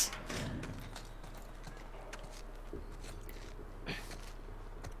voice.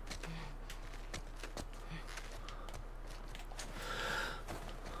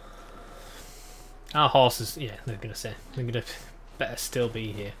 Our horses, yeah, they're gonna better still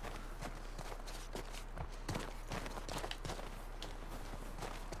be here.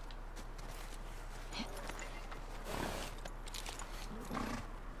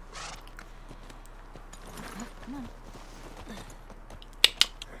 Come on.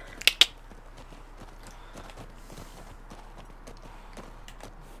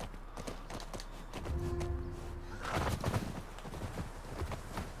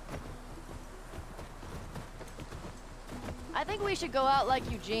 I think we should go out like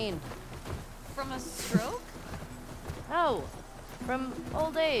Eugene. From a stroke? No, from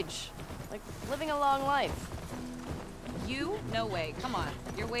old age. Like living a long life. You? No way. Come on.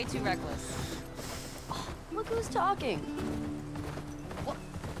 You're way too reckless. Look who's talking. Well,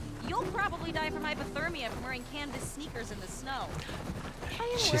 you'll probably die from hypothermia from wearing canvas sneakers in the snow. I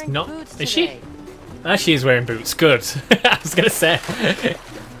am She's wearing not. boots Is today. she? Ah, she is wearing boots. Good. I was gonna say.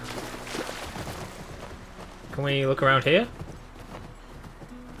 Can we look around here?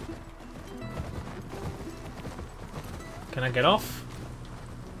 Can I get off?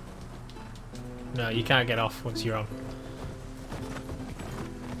 No, you can't get off once you're on.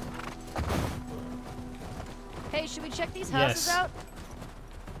 Hey, should we check these houses Yes. out?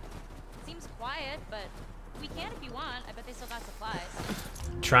 Seems quiet, but we can if you want. I bet they still got supplies.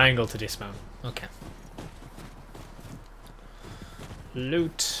 Triangle to dismount. Okay.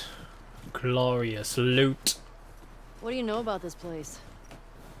 Loot. Glorious loot. What do you know about this place?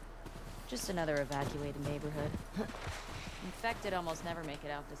 Just another evacuated neighborhood. Infected almost never make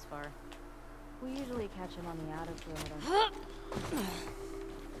it out this far. We usually catch them on the outer perimeter.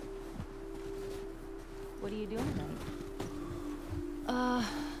 What are you doing tonight?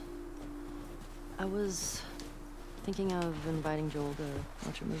 I was thinking of inviting Joel to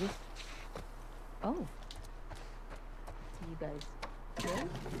watch a movie. Oh. So you guys good?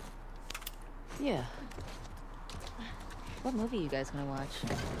 Yeah. What movie are you guys gonna watch?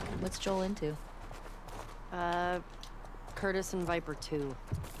 What's Joel into? Curtis and Viper 2.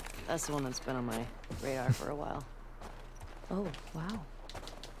 That's the one that's been on my radar for a while. Oh, wow.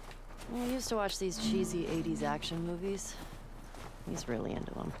 Well, I used to watch these cheesy 80s action movies. He's really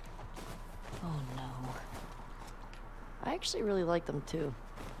into them. Oh, no. I actually really like them, too.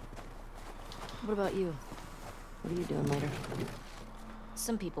 What about you? What are you doing later?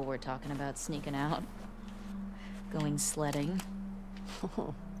 Some people were talking about sneaking out. Going sledding.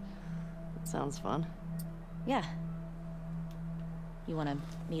 Oh, that sounds fun. Yeah. You wanna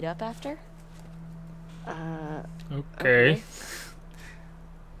meet up after? Okay.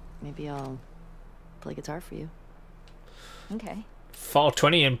 Maybe I'll play guitar for you. Okay.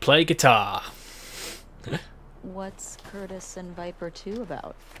 420 and play guitar. What's Curtis and Viper 2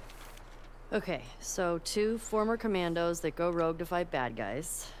 about? Okay, so 2 former commandos that go rogue to fight bad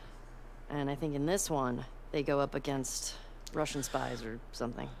guys. And I think in this one, they go up against Russian spies or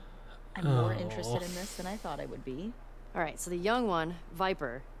something. I'm more interested in this than I thought I would be. Alright, so the young one,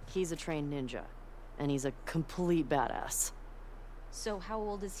 Viper, he's a trained ninja. And he's a complete badass. So how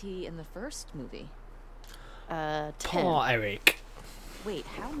old is he in the first movie? 10. Poor Eric. Wait,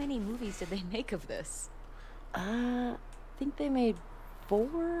 how many movies did they make of this? I think they made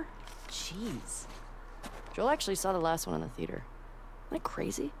 4? Jeez. Joel actually saw the last one in the theater. Isn't that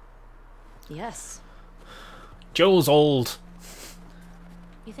crazy? Yes. Joel's old.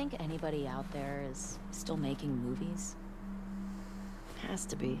 You think anybody out there is still making movies? Has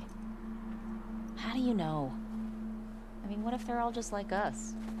to be. How do you know? I mean, what if they're all just like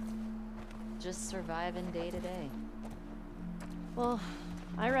us? Just surviving day to day. Well,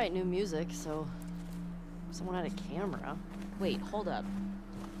 I write new music, so if someone had a camera. Wait, hold up.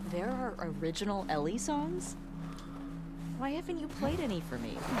 There are original Ellie songs? Why haven't you played any for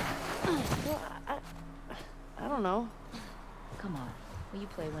me? Well, I don't know. Come on, will you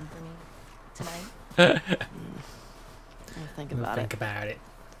play one for me tonight? I'll think about it.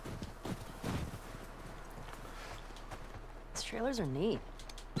 These trailers are neat.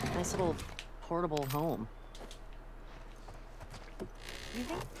 Nice little portable home. You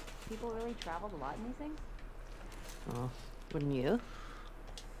think people really traveled a lot in these things? Oh, wouldn't you?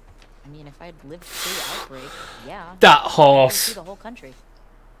 I mean, if I'd lived through the outbreak, yeah. That I'd horse. see the whole country.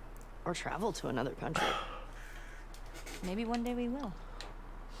 Or travel to another country. Maybe one day we will.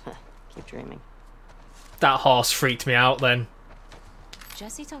 Keep dreaming. That horse freaked me out then.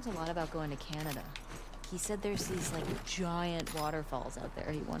 Jesse talked a lot about going to Canada. He said there's these, like, giant waterfalls out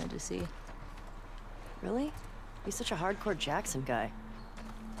there he wanted to see. Really? He's such a hardcore Jackson guy.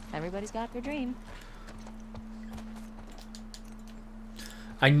 Everybody's got their dream.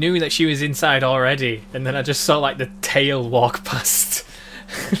 I knew that she was inside already, and then I just saw like the tail walk past.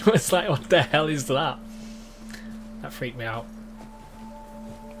 It was like, what the hell is that? That freaked me out.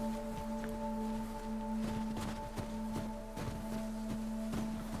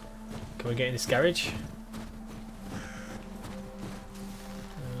 Can we get in this garage?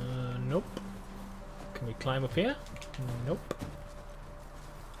 Nope. Can we climb up here? Nope.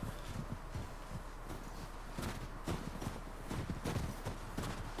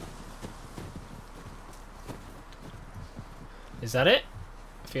 Is that it?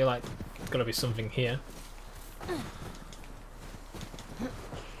 I feel like there's gotta be something here.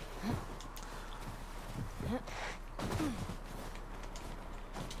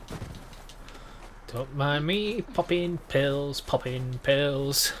 Don't mind me popping pills, popping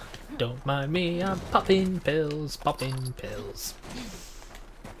pills. Don't mind me, I'm popping pills, popping pills.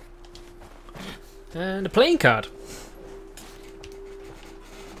 And a playing card.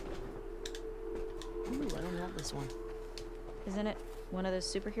 Ooh, I don't have this one. Isn't it one of those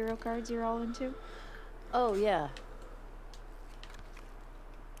superhero cards you're all into? Oh, yeah.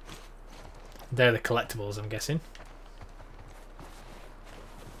 They're the collectibles, I'm guessing.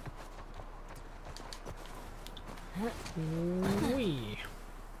 Wee.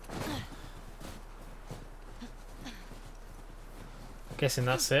 Guessing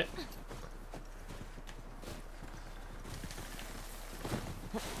that's it.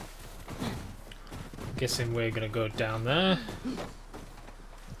 Guessing we're gonna go down there.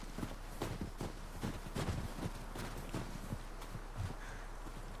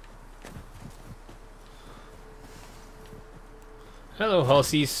 Hello,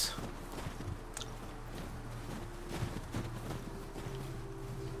 horsies.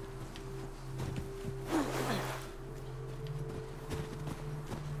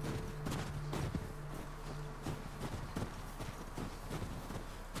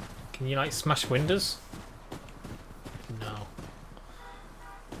 Can you like smash windows? No.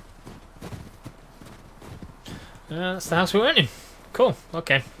 That's the house we went in. Cool.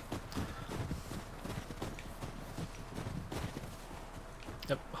 Okay.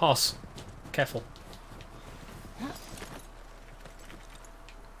 Yep. Horse. Careful.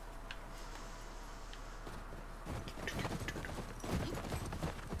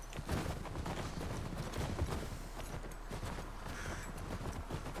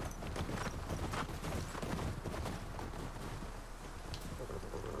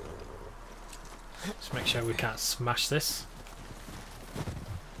 Just make sure we can't smash this.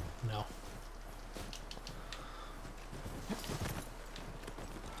 No.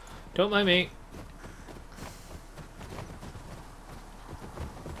 Don't mind me.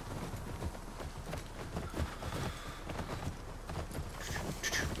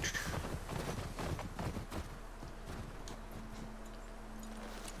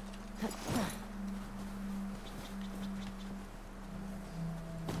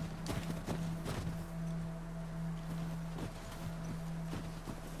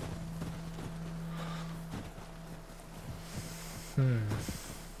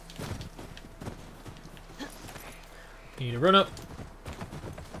 Need to run up.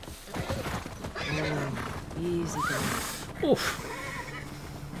 Easy going. Oof.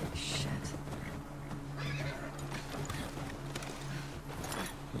 Shit.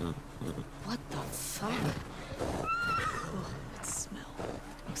 What the fuck? Oh, that smell.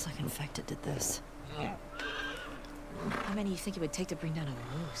 Looks like infected did this. How many do you think it would take to bring down a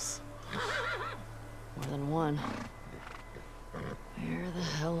moose? More than one. Where the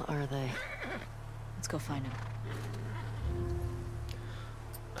hell are they? Let's go find them.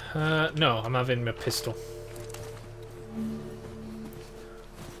 No, I'm having my pistol.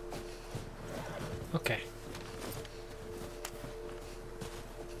 Okay.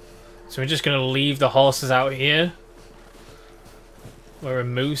 So we're just gonna leave the horses out here where a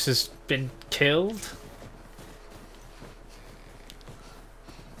moose has been killed.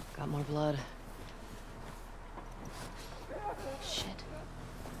 Got more blood. Shit.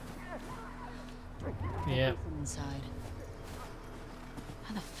 Yeah. Inside.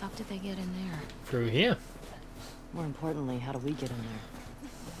 How the fuck did they get in there? Through here. More importantly, how do we get in there?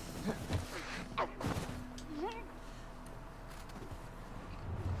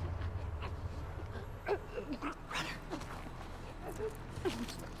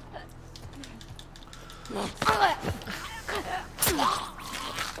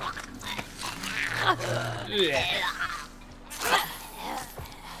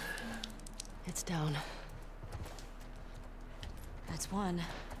 It's down. That's one.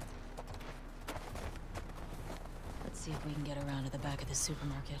 Let's see if we can get around to the back of the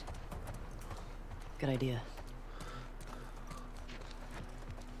supermarket. Good idea.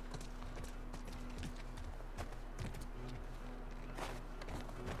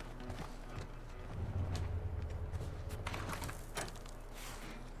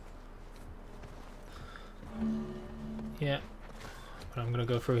 Yeah. But I'm gonna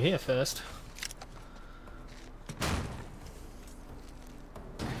go through here first.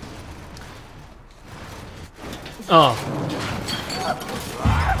 Oh.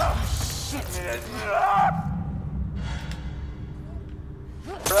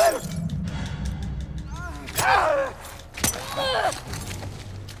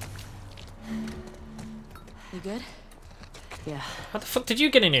 You good? Yeah. How the fuck did you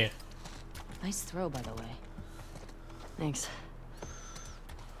get in here? Nice throw, by the way. Thanks.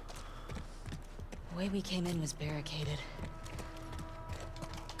 The way we came in was barricaded.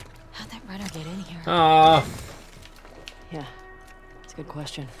 How'd that runner get in here? Yeah. It's a good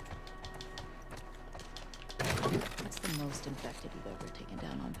question. What's the most infected you've ever taken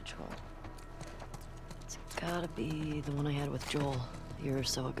down on patrol? It's gotta be the one I had with Joel a year or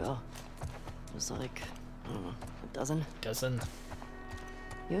so ago. It was like, I don't know, a dozen? Dozen.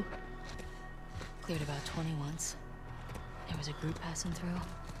 You? Cleared about 20 once. There was a group passing through.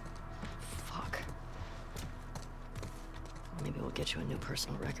 Fuck. Maybe we'll get you a new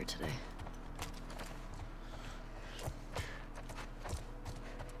personal record today.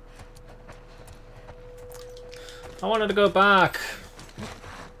 I wanted to go back.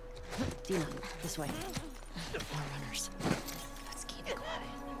 Dina, this way. More runners. Let's keep it quiet.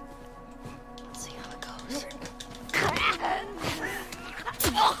 Let's see how it goes.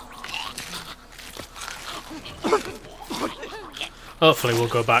 Hopefully we'll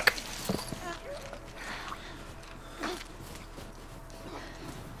go back.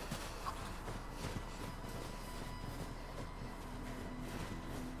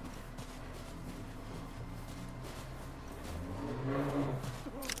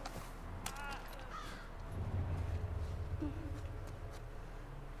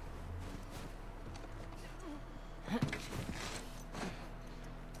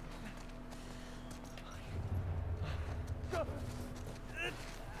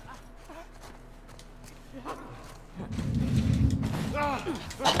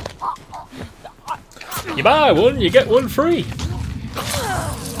 You buy one, you get one free.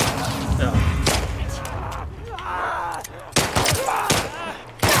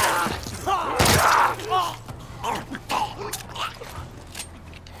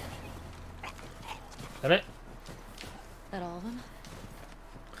 That it? That all of them?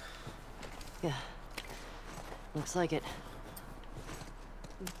 Yeah. Looks like it.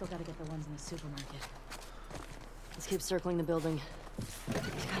 We still gotta get the ones in the supermarket. Let's keep circling the building.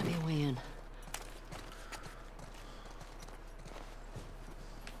 There's gotta be a way in.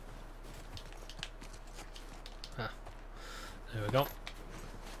 There we go.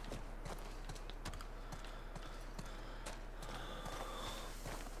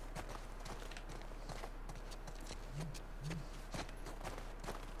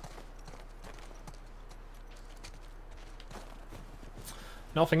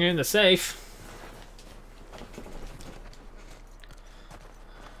 Nothing in the safe.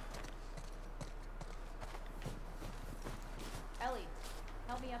 Ellie,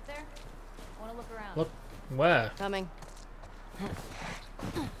 help me up there. I want to look around. Look, where? Coming.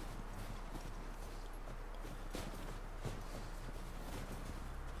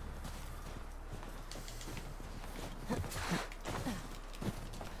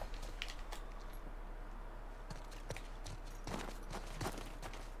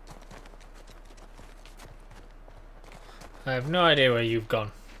 I have no idea where you've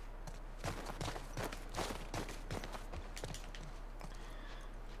gone.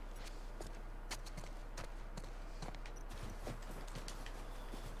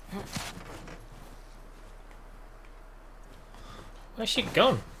 Where's she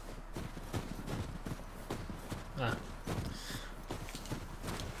gone? Ah.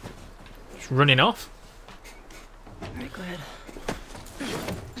 She's running off. Alright, go ahead.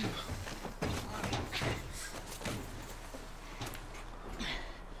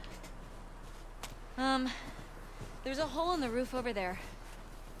 There's a hole in the roof over there.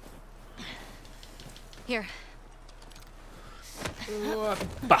 Here.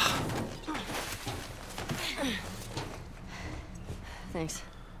 Bah. Thanks.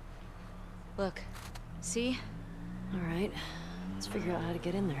 Look. See? Alright. Let's figure out how to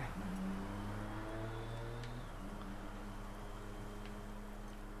get in there.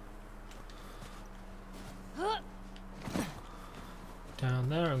 Down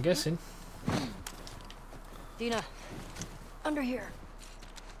there, I'm guessing. Dina, under here.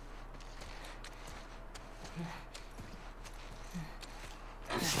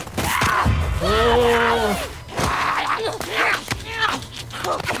 Oh.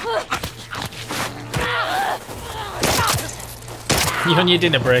 You on your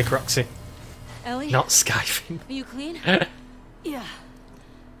dinner break, Roxy? Ellie? Not Skyfing. Are you clean? Yeah.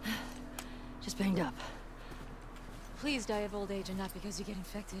 Just banged up. Please die of old age and not because you get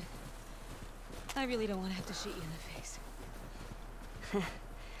infected. I really don't want to have to shoot you in the face.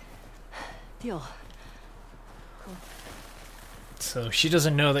 Deal. Cool. So she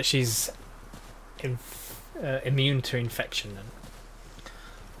doesn't know that she's immune to infection then.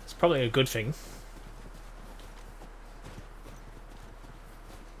 It's probably a good thing.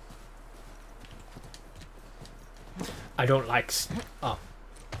 I don't like... Oh.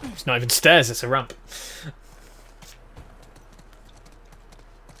 It's not even stairs, it's a ramp.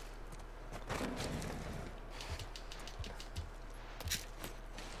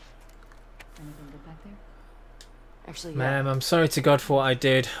 Actually, Ma'am, I'm sorry to God for what I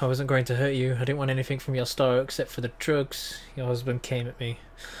did. I wasn't going to hurt you. I didn't want anything from your store except for the drugs. Your husband came at me.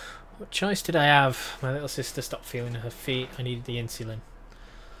 What choice did I have? My little sister stopped feeling her feet. I needed the insulin.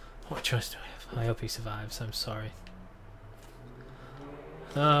 What choice do I have? I hope he survives. I'm sorry.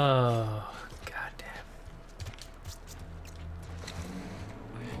 Oh, goddamn.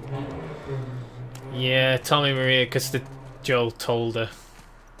 Yeah, Tommy Maria, because Joel told her.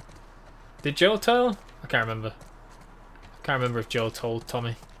 Did Joel tell her? I can't remember. Can't remember if Joel told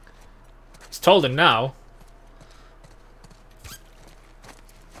Tommy. He's told him now.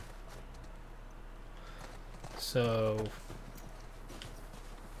 So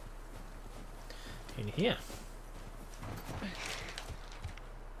in here.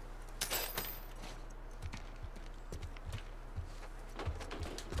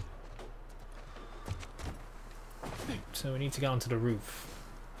 So we need to get onto the roof.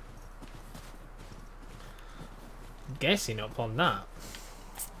 I'm guessing up on that.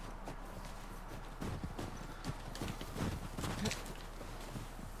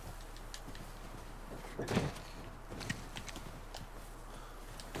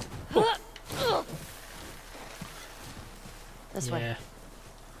 This yeah. way.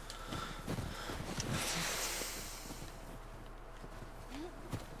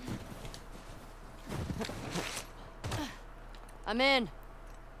 I'm in.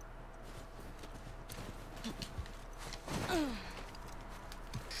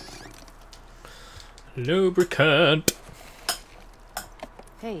 Lubricant.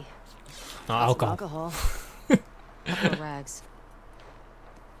 Hey. Not alcohol. Alcohol. Couple of rags.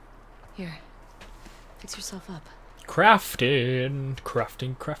 Here. Fix yourself up. Crafting.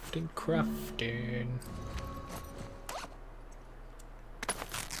 Crafting, crafting, crafting.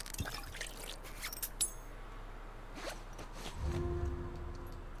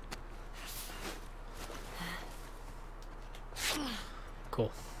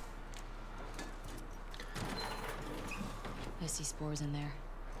 Cool. I see spores in there.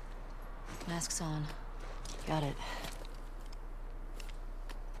 Masks on. Got it.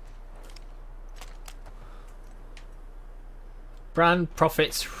 Brand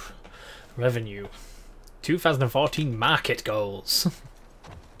profits revenue. 2014 market goals.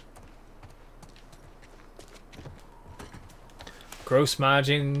 Gross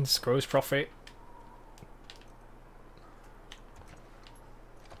margins, gross profit.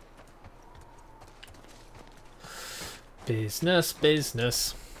 Business,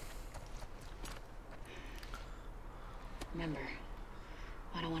 business. Remember,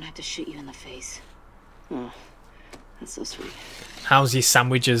 I don't want to have to shoot you in the face. Oh, that's so sweet. How's your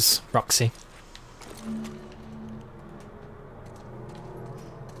sandwiches, Roxy?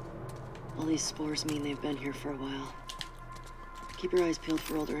 All these spores mean they've been here for a while. Keep your eyes peeled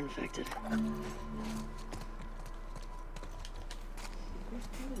for older infected.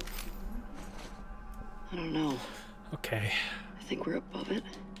 I don't know. Okay. I think we're above it.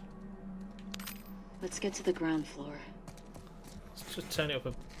 Let's get to the ground floor. Let's just turn it up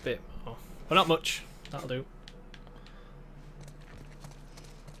a bit more. Well, not much. That'll do.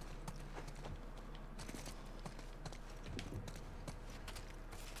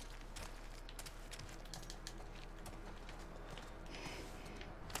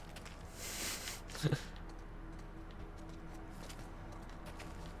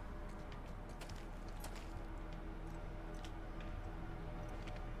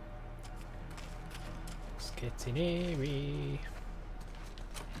 It's getting eerie.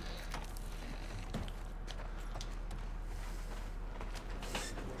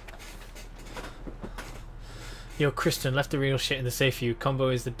 Yo, Kristen, left the real shit in the safe for you. Combo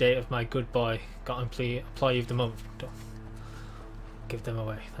is the date of my good boy. Got employee of the month. Don't give them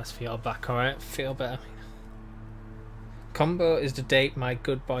away. That's for your back, alright? Feel better. Combo is the date my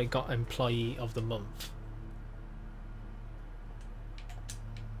good boy got employee of the month.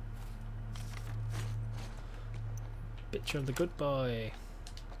 Picture of the good boy.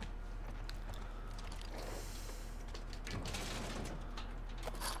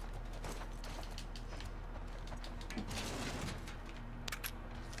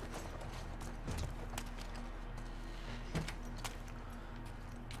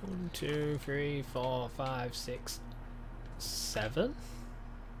 One, 2, 3, 4, 5, 6, 7.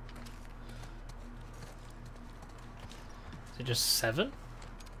 Is it just 7?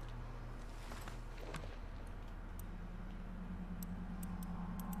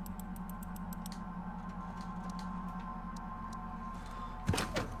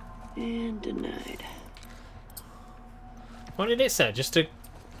 And denied. What did it say? Just to...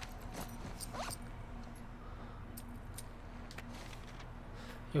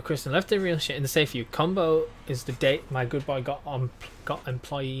 Yo, Kristen, left the real shit in the safe for you. Combo is the date my good boy got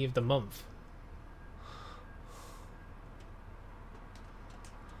employee of the month.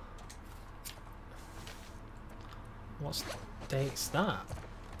 What's date's that?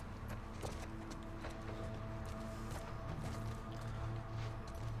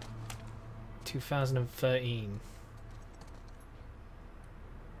 $2013.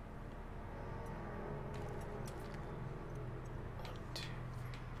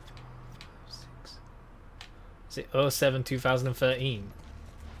 6. Is it 07/2013?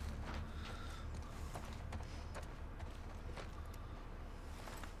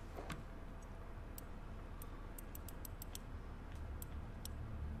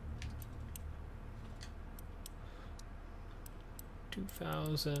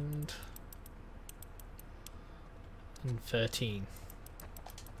 $2013.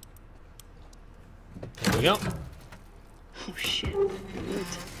 There we go. Oh shit. Good.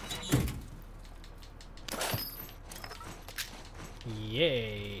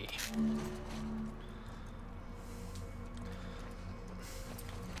 Yay.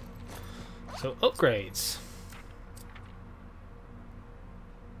 So upgrades.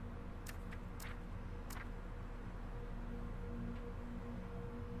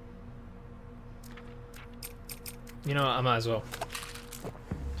 You know what, I might as well.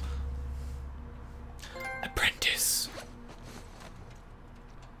 Apprentice.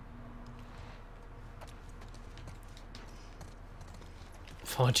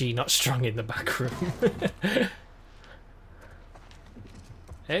 "4G not strong in the back room."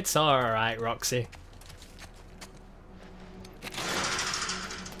 It's alright, Roxy.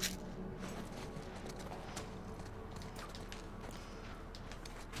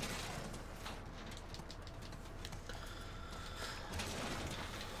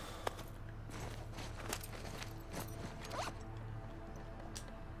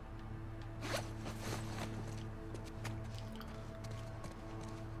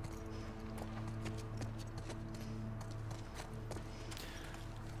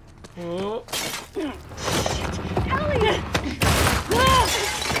 Oh.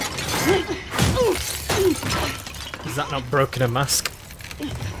 Is that not broken a mask?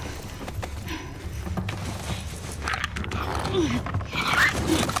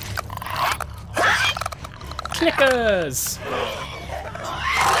 Clickers!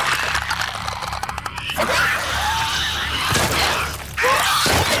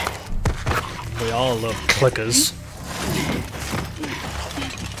 We all love clickers.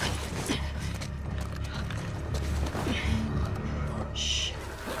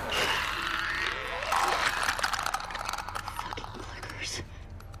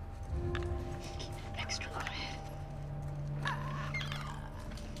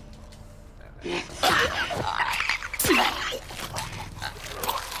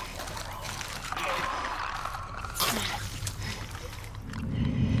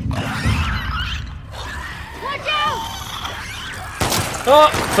 Oh,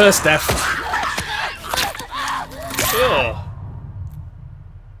 first death. Oh.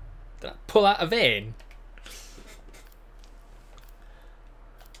 Did I pull out a vein?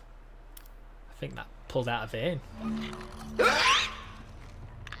 I think that pulled out a vein.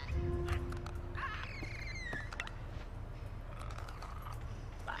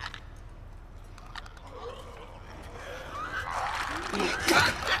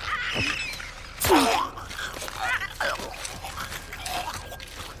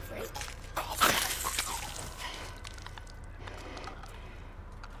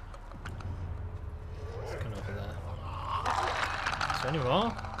 Any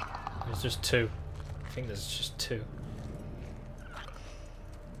more? There's just two. I think there's just two.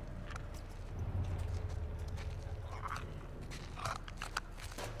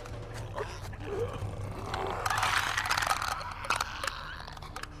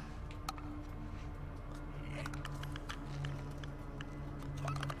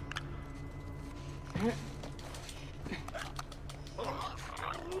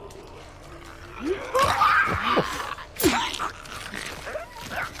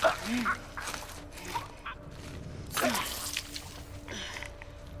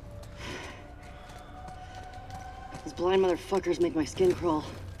 Those blind motherfuckers make my skin crawl.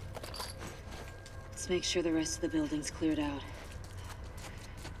 Let's make sure the rest of the building's cleared out.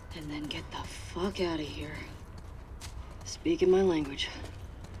 And then get the fuck out of here. Speaking my language.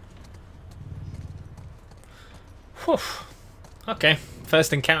 Whew. Okay,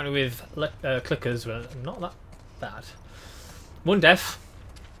 first encounter with clickers were not that bad. One death.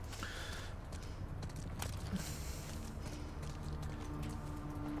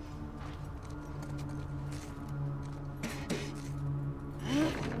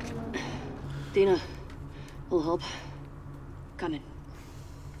 Dina, will help. Coming.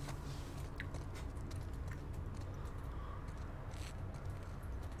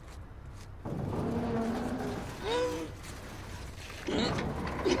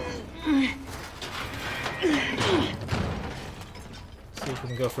 See if we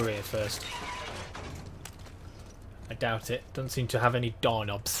can go through here first. I doubt it. Doesn't seem to have any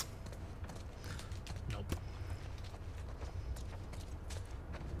doorknobs. Nope.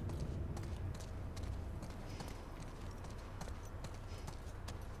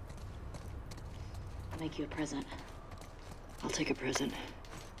 I'll make you a present. I'll take a present.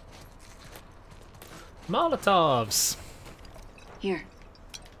 Molotovs! Here.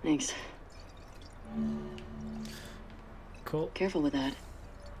 Thanks. Cool. Careful with that.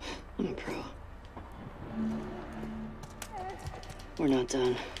 I'm a pro. We're not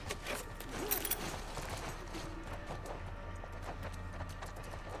done.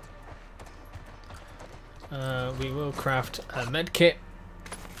 We will craft a med kit.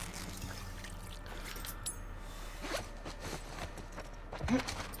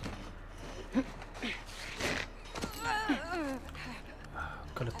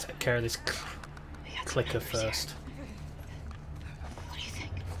 Gotta take care of this clicker first. What do you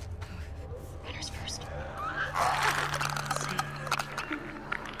think? Runners first.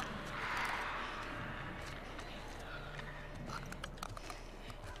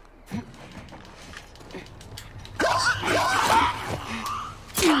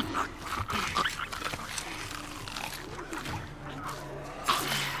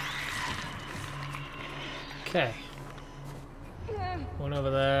 Okay. One over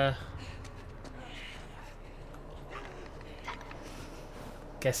there.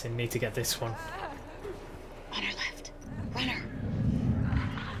 Guessing need to get this one. Runner left. Runner.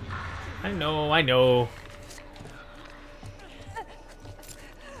 I know, I know.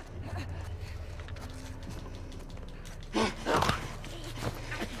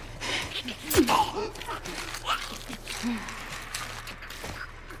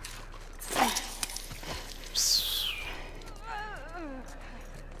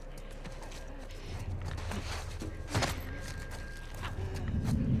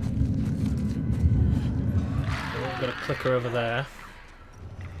 Got a clicker over there.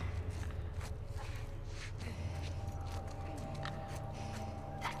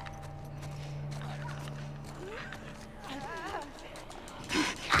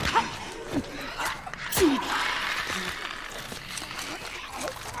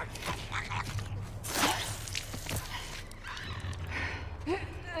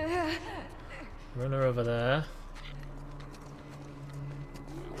 Runner over there.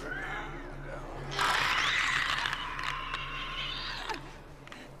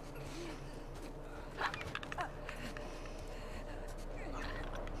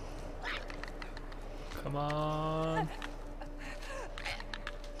 Come on.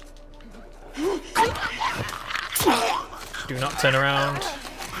 Do not turn around.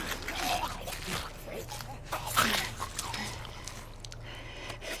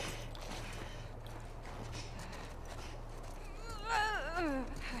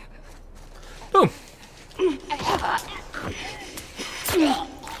 Boom.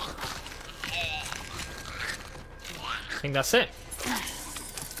 I think that's it.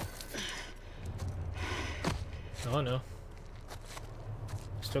 Oh no.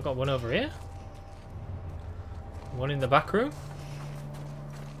 Still got one over here. One in the back room.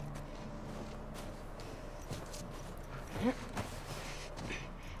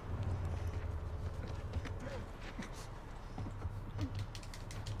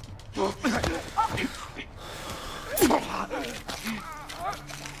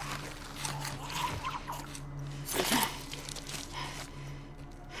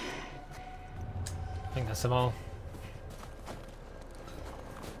 I think that's them all.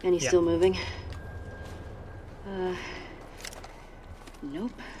 And he's still moving?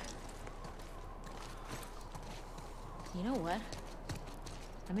 Nope. You know what?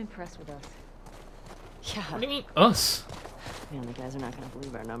 I'm impressed with us. Yeah. What do you mean, us? Man, the guys are not gonna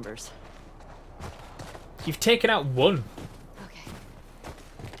believe our numbers. You've taken out one. Okay.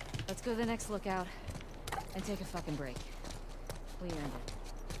 Let's go to the next lookout and take a fucking break. We earned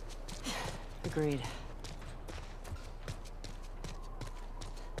it. Agreed.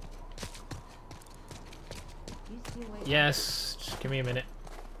 Yes, just give me a minute.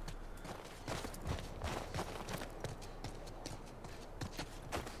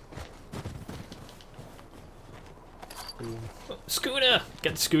 Oh, scooter!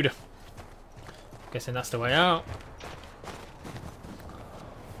 Get the scooter. Guessing that's the way out.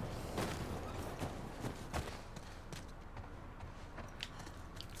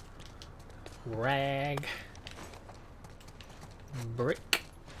 Rag. Brick.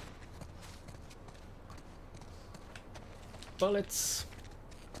 Bullets.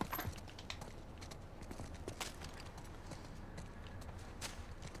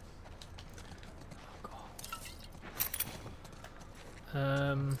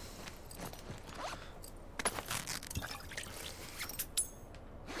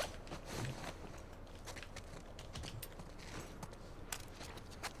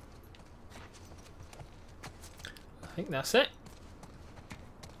 I think that's it.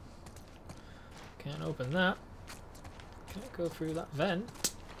 Can't open that. Can't go through that vent.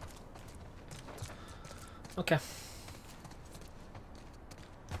 Okay.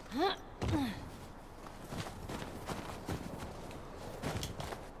 I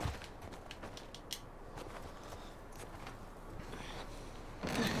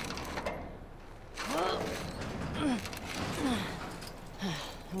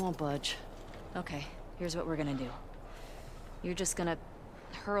won't budge. Okay, Here's what we're gonna do. You're just gonna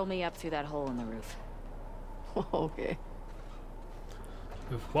hurl me up through that hole in the roof. Okay.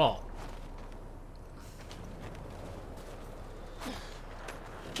 With what?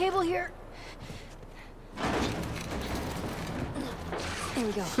 Cable here. There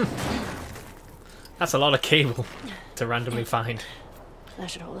we go. That's a lot of cable to randomly find. That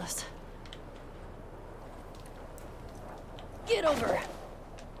should hold us. Get over.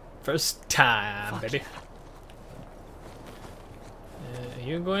 First time, baby. Are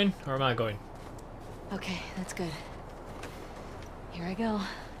you going or am I going? Okay, that's good. Here I go.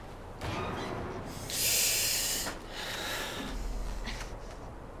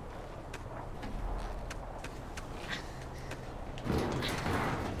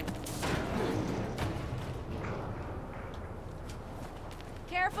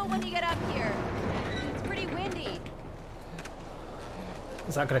 Careful when you get up here. It's pretty windy.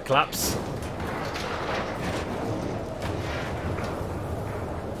 Is that gonna collapse?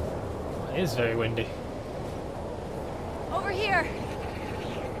 It is very windy. Over here.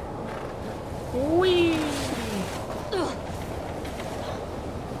 Whee!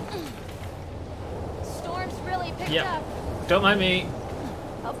 Storm's really picked Yep. up. Don't mind me.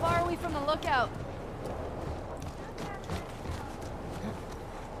 How far are we from the lookout?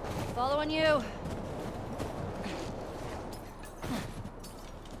 Following you.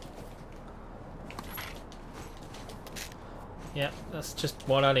 Yeah, that's just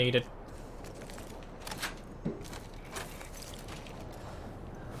what I needed.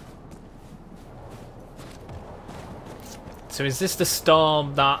 So is this the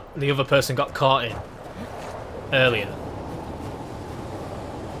storm that the other person got caught in earlier?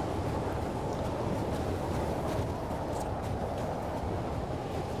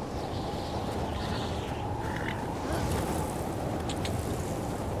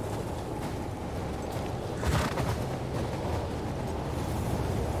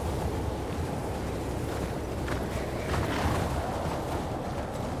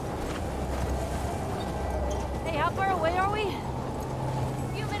 Hey, how far away are we?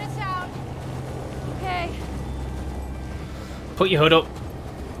 A few minutes out. Okay. Put your hood up.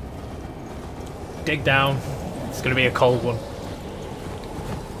 Dig down. It's gonna be a cold one.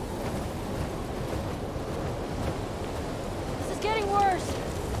 This is getting worse.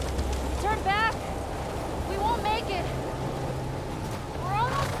 Turn back. We won't make it. We're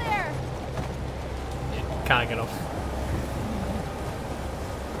almost there. Can't get off.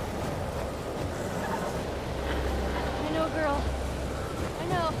 I know, girl. I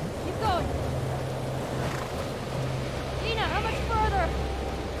know. Keep going. Dina, how much further?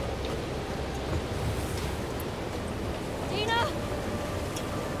 Dina?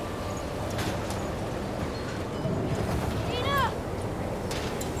 Dina!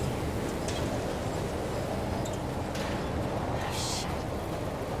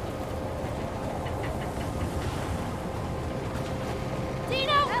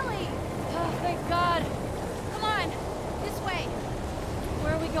 Dina! Ellie! Oh, thank God. Come on. This way.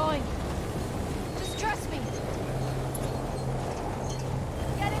 Where are we going? Just trust me.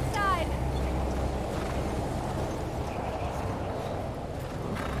 Get inside.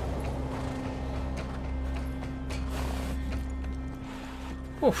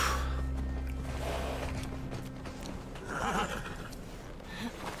 Oof.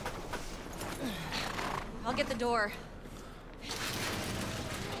 I'll get the door.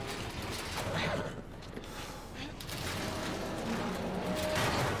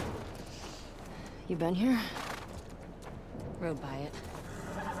 You been here? Rode by it.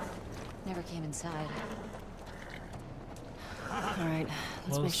 Never came inside. All right. Let's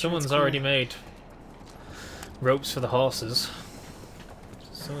Well, make sure someone's it's clear. already made ropes for the horses.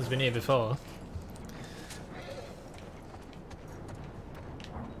 Someone's been here before.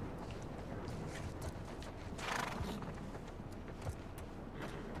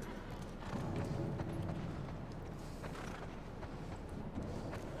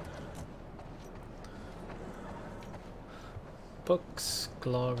 Books,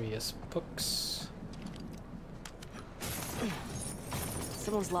 glorious books.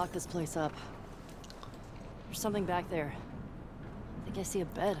 Someone's locked this place up. There's something back there. I think I see a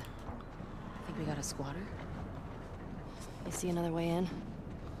bed. Think we got a squatter? You see another way in?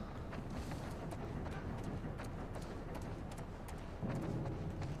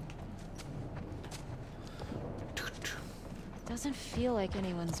 Doesn't feel like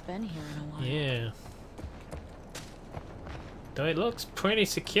anyone's been here in a while. Yeah. Though it looks pretty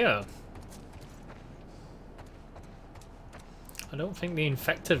secure. I don't think the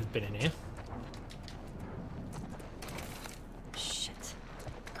infected have been in here. Shit.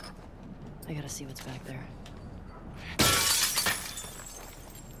 I gotta see what's back there.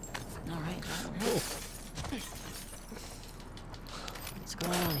 All right. What's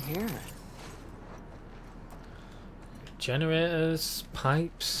going on here? Generators,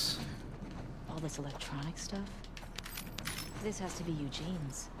 pipes. All this electronic stuff? This has to be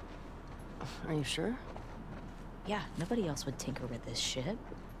Eugene's. Are you sure? Yeah, nobody else would tinker with this shit.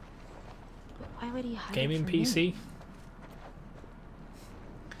 But why would he hide it Gaming from PC. me?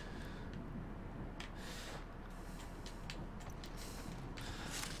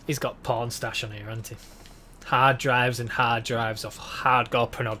 He's got porn stash on here, hasn't he? Hard drives and hard drives of hardcore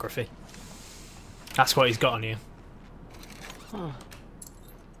pornography. That's what he's got on here. Huh.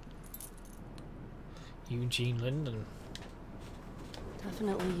 Eugene Linden.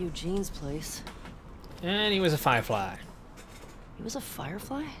 Definitely Eugene's place. And he was a Firefly. He was a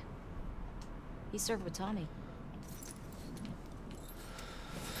Firefly? He served with Tommy.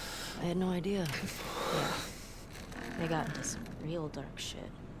 I had no idea. Yeah. They got into some real dark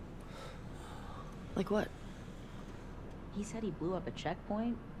shit. Like what? He said he blew up a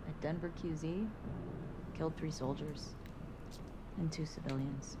checkpoint at Denver QZ, killed 3 soldiers and 2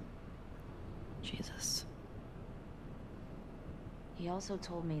 civilians. Jesus. He also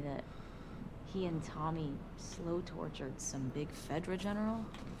told me that he and Tommy slow tortured some big Fedra general.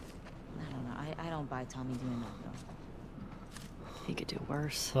 I don't know. I don't buy Tommy doing that though. He could do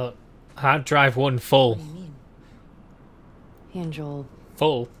worse. Look, hard drive 1 full. What do you mean? He and Joel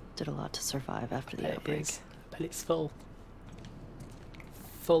Full. did a lot to survive after the outbreak. But it's full.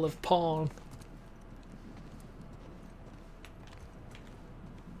 Full of porn.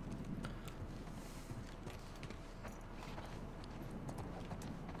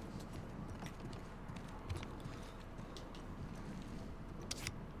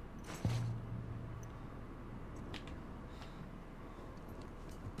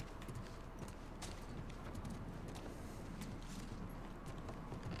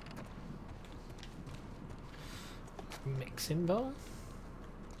 Mixing bowl.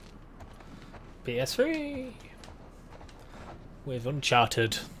 PS3 with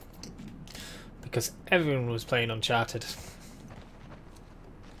Uncharted because everyone was playing Uncharted.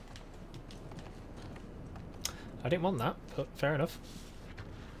 I didn't want that, but fair enough.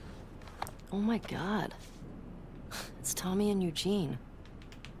 Oh my god. It's Tommy and Eugene.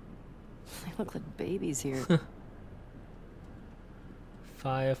 They look like babies here.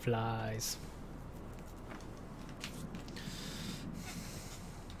 Fireflies.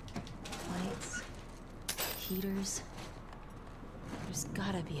 Lights, heaters. There's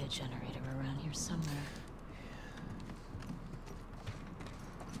gotta be a generator around here somewhere.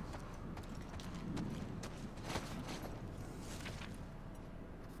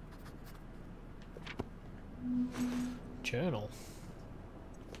 Journal.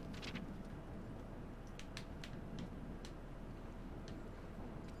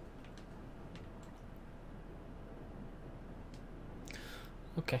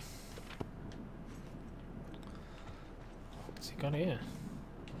 Okay. What's he got here?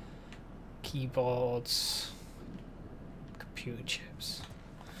 Keyboards, computer chips.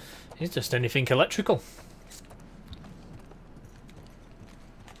 It's just anything electrical.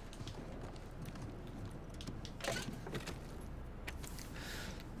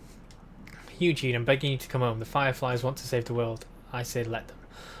 Eugene, I'm begging you to come home. The Fireflies want to save the world. I say let them.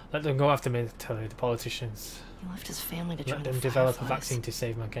 Let them go after me, tell the politicians. He left his family to join Let the them develop a Fireflies. vaccine to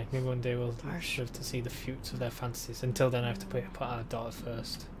save mankind. Maybe one day we'll Harsh. live to see the fruits of their fantasies. Until then, I have to put our daughter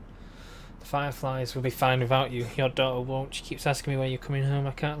first. The Fireflies will be fine without you. Your daughter won't. She keeps asking me when you're coming home.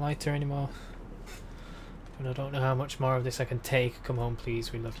 I can't lie to her anymore. But I don't know how much more of this I can take. Come home,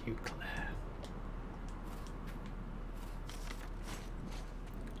 please. We love you, Claire.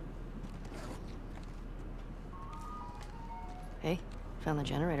 Hey, found the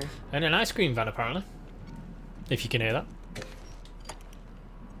generator. And an ice cream van, apparently. If you can hear that.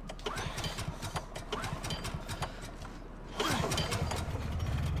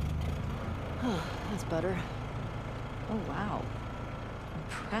 That's better. Oh wow.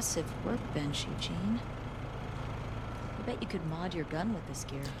 Impressive workbench, Eugene. I bet you could mod your gun with this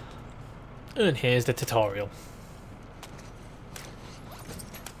gear. And here's the tutorial.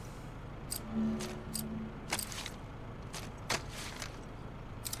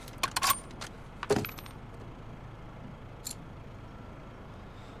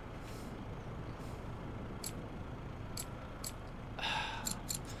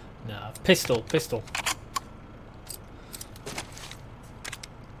 No, pistol.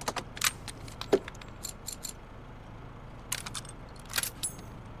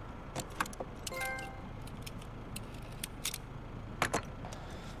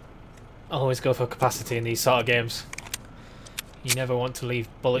 Always go for capacity in these sort of games. You never want to leave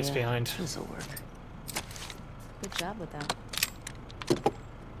bullets Yeah, behind. this'll work. Good job with that.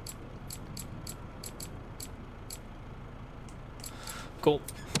 Cool.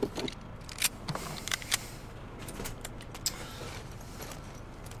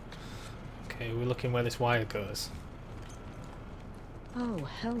 Okay, we're looking where this wire goes. Oh,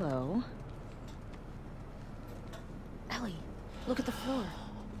 hello. Ellie, look at the floor.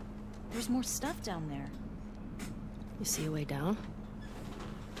 There's more stuff down there. You see a way down?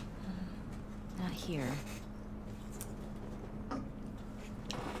 Not here.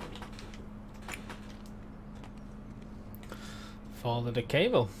 Follow the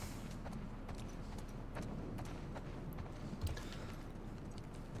cable.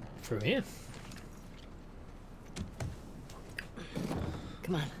 Through here.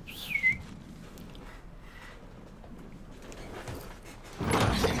 Come on.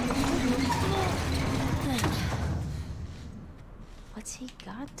 What's he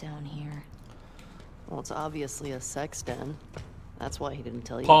got down here? Well, it's obviously a sex den. That's why he didn't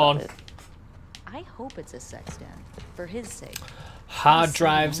tell you Porn. about it. I hope it's a sex den. For his sake. Hard He's so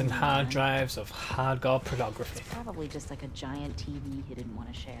drives and lonely, hard man. drives of hardcore pornography. It's probably just like a giant TV he didn't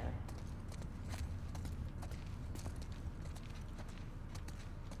want to share.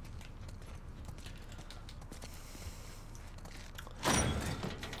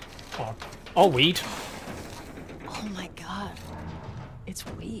 Or weed. Oh my god. It's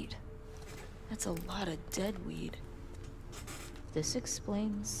weed. That's a lot of dead weed. This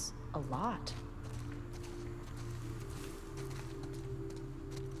explains a lot.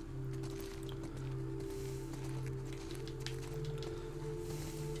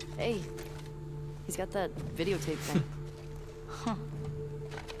 Hey, he's got that videotape thing. Huh.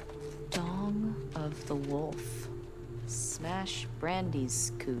 Dong of the Wolf. Smash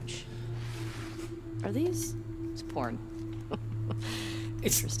Brandy's cooch. Are these? It's porn.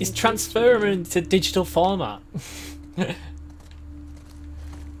 It's transferring to digital format.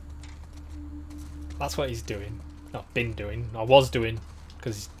 That's what he's doing. Not been doing. Or was doing.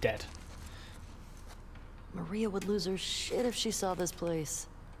 Because he's dead. Maria would lose her shit if she saw this place.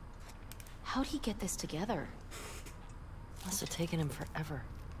 How'd he get this together? Must have taken him forever.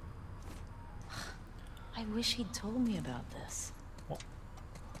 I wish he'd told me about this. What?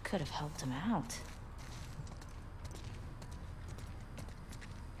 Could have helped him out.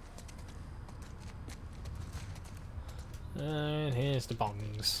 And here's the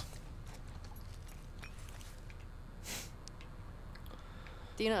bongs.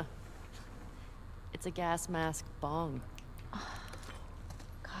 Dina. It's a gas mask bong.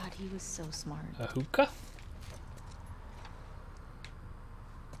 God, he was so smart. A hookah?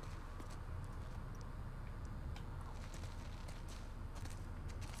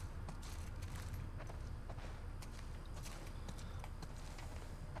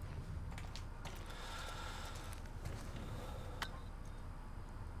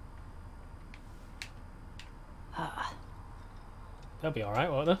 They'll be alright,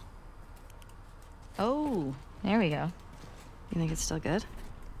 won't they? Oh, there we go. You think it's still good?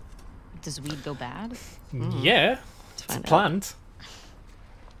 Does weed go bad? Yeah. It's a plant.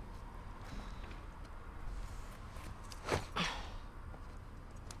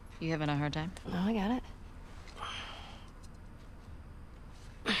 You having a hard time? No, I got it.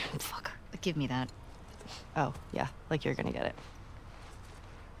 Fuck. Give me that. Oh, yeah. Like you're gonna get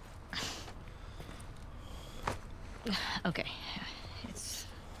it. Okay. It's...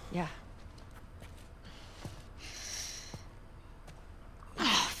 Yeah.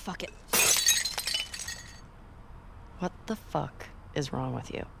 Oh, fuck it. What the fuck is wrong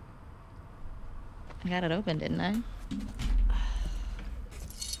with you? I got it open, didn't I?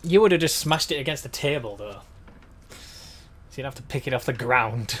 You would have just smashed it against the table, though. So you'd have to pick it off the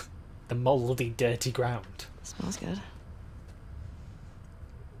ground. The mouldy, dirty ground. Smells good.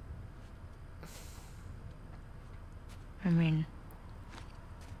 I mean...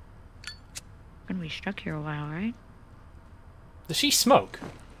 We're gonna be stuck here a while, right? Does she smoke?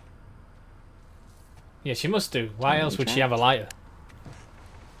 Yeah, she must do. Why else would she have a lighter?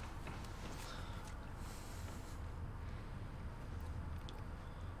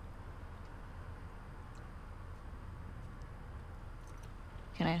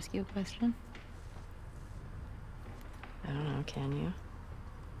 Can I ask you a question? I don't know, can you?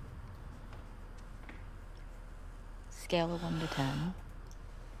 Scale of 1 to 10.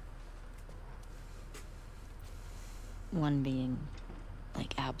 1 being,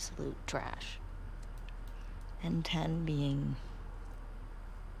 like, absolute trash. And 10 being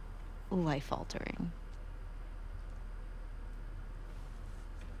life-altering.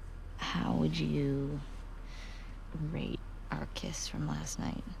 How would you rate our kiss from last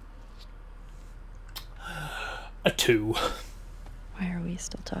night? A 2. Why are we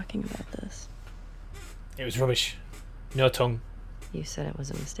still talking about this? It was rubbish. No tongue. You said it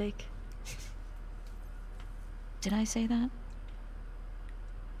was a mistake. Did I say that?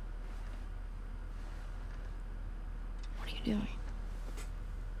 What are you doing?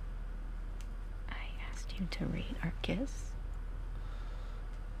 I asked you to rate our kiss.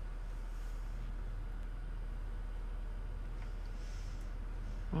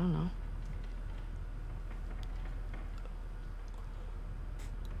 I don't know.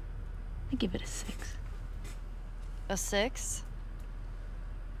 I give it a 6. A 6?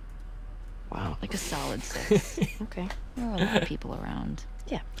 Wow. Like a solid 6. Okay. There are a lot of people around.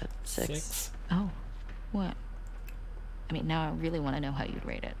 Yeah, but 6. Oh, what? I mean, now I really want to know how you'd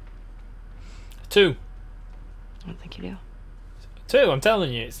rate it. 2. I don't think you do. 2, I'm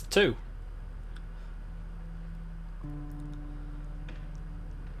telling you, it's 2.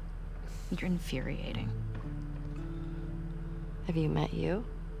 You're infuriating. Have you met you?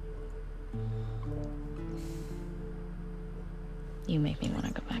 You make me want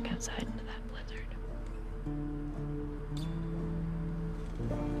to go back outside into that blizzard.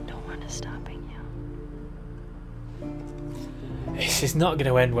 No one is stopping you. This is not going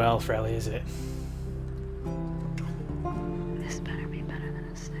to end well for Ellie, is it? This better be better than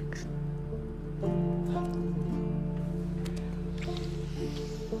a 6.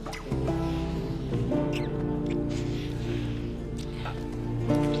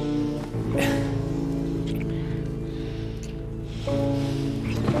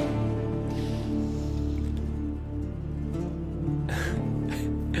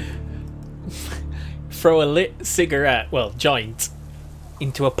 Throw a lit cigarette, well, joint,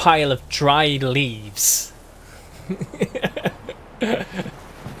 into a pile of dried leaves.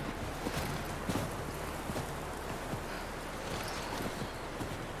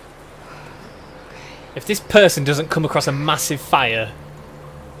 If this person doesn't come across a massive fire...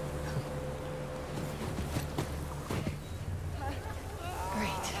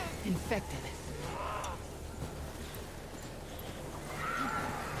 Great. Infected.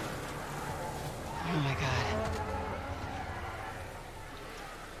 Oh my god.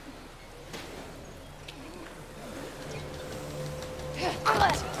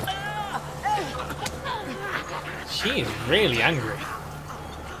 She is really angry.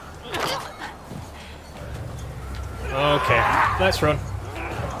 Okay, let's run.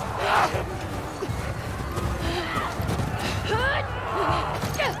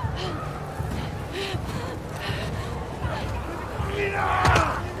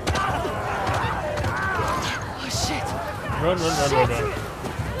 Oh shit. Run, run, run, run, run.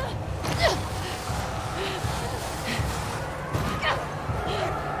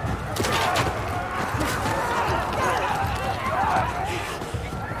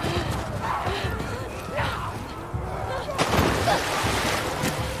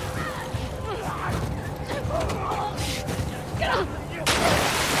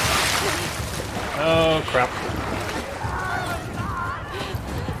 Oh crap.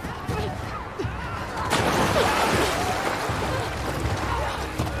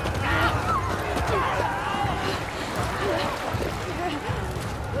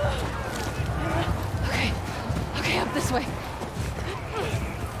 Okay, up this way.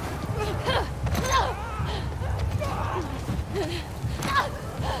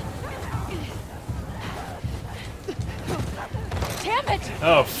 Damn it!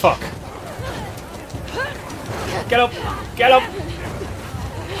 Oh fuck. Get up! Get up!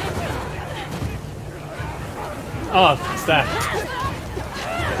 Oh, it's that.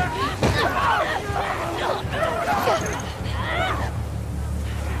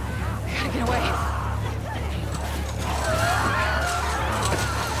 Gotta get away.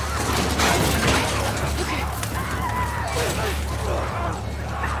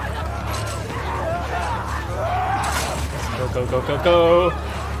 Go, go, go, go, go!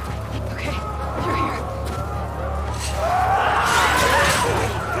 Okay, you're here.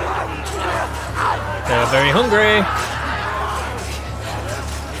 They're very hungry.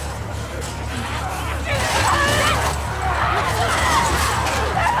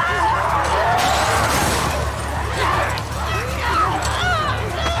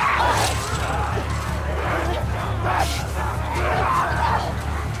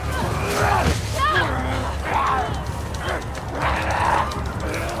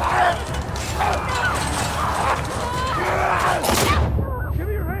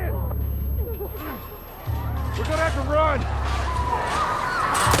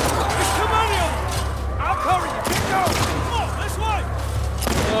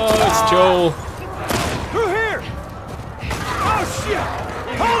 Joel. Through here! Oh shit!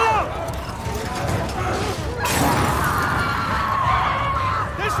 Hold up!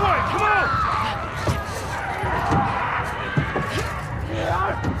 This way, come on!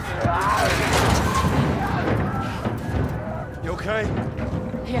 You okay?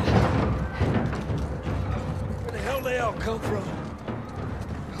 Yeah. Where the hell they all come from?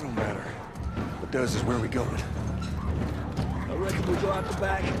 It don't matter. What does is where we going. I reckon we'll go out the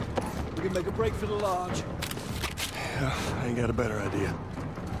back. We can make a break for the lodge. Yeah, I ain't got a better idea.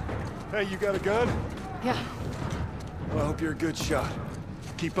 Hey, you got a gun? Yeah. Well, I hope you're a good shot.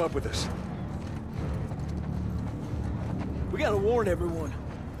 Keep up with us. We gotta warn everyone.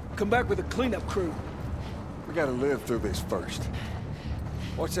 Come back with a cleanup crew. We gotta live through this first.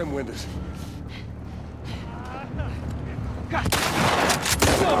 Watch them windows.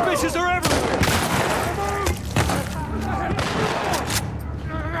 Some bitches are everywhere!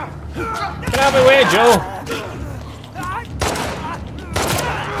 Get out of my way, Joel.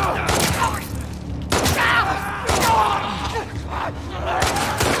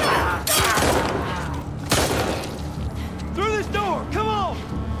 Through this door! Come on!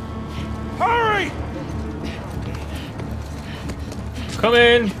 Hurry! Come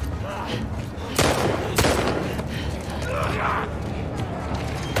in.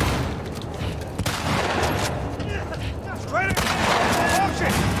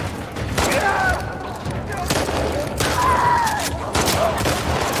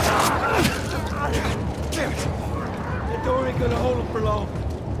 That door ain't gonna hold them for long.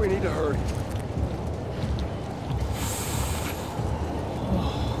 We need to hurry.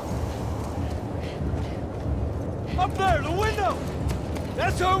 Up there, the window!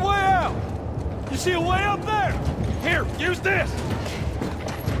 That's our way out! You see a way up there? Here, use this!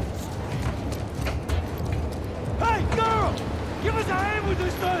 Hey, girl! Give us a hand with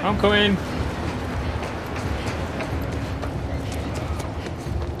this thing! I'm coming.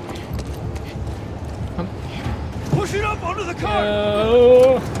 Push it up onto the car!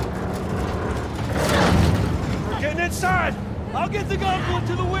 We're getting inside! I'll get the gun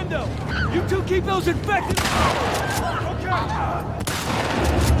to the window! You two keep those infected! Okay!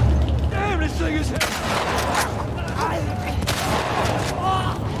 Damn, this thing is heavy!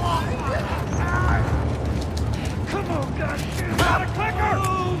 Come on, guys! Get out of clicker!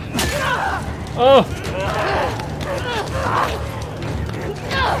 Oh!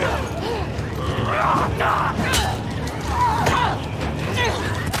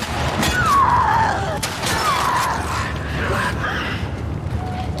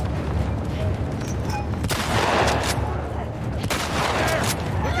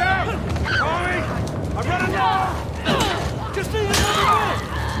 Look out! Tommy! I've got enough! Just need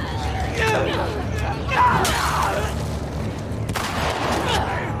another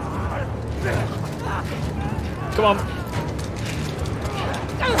Come on.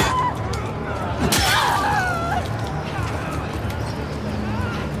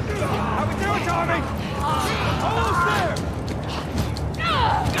 How we doing, Tommy? Almost there!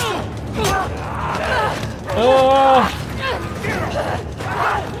 Oh!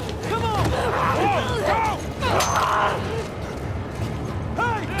 Come on!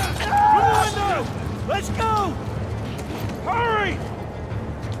 Hey! Through the window! Let's go! Hurry!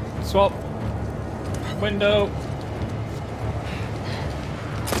 Swap. Window.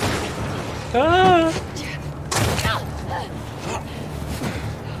 Ah!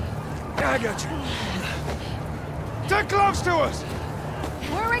 I got you. Get close to us!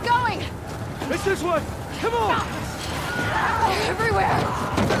 Where are we going? It's this way! Come on! Everywhere!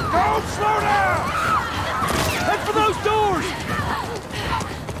 Don't slow down! Head for those doors!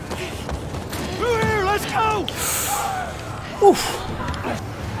 Through here, let's go! Oof.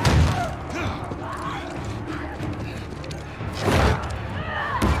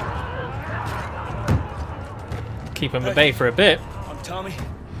 Keep him at bay for a bit. I'm Tommy.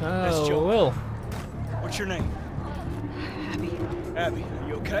 Oh, Joel. Will. What's your name? Abby. Abby, are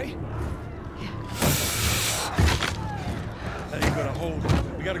you okay? That ain't gonna hold.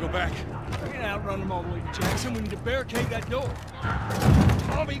 We gotta go back. We can't outrun them all the way to Jackson. We need to barricade that door.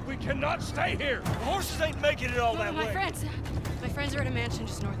 Tommy, we cannot stay here. The horses ain't making it all that way. My friends are at a mansion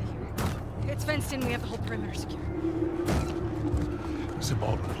just north of here. It's fenced in. We have the whole perimeter secure. It's a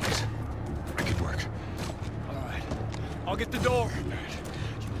Baldwin place. I could work. All right. I'll get the door. All right.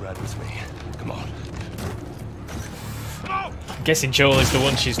 You ride with me. Come on. Come on! I'm guessing Joel is the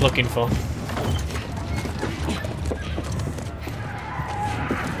one she's looking for.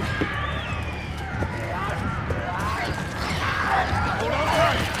 Hold on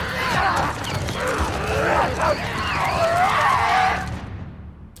tight.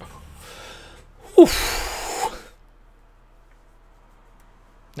 Oof.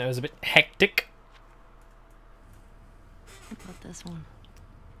 That was a bit hectic. What about this one?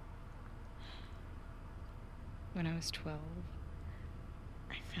 When I was 12,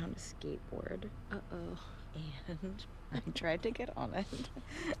 I found a skateboard. Uh-oh. And I tried to get on it.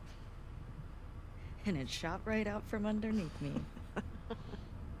 And it shot right out from underneath me.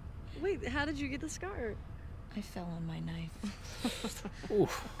 Wait, how did you get the scar? I fell on my knife.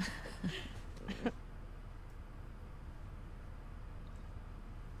 Oof.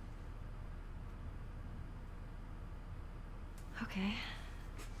 Okay.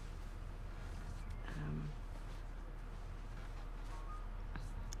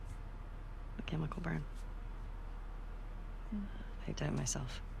 A chemical burn. I did it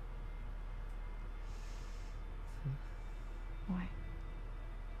myself. Why?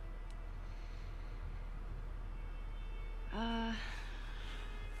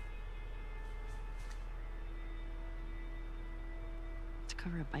 To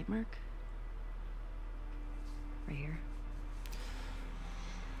cover a bite mark. Right here.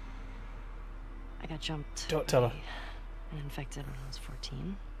 I got jumped. Don't tell her. And infected when I was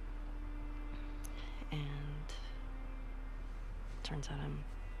 14. And turns out I'm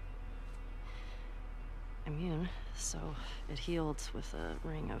immune, so it healed with a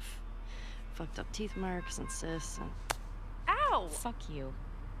ring of fucked up teeth marks and cysts and... Ow! Fuck you.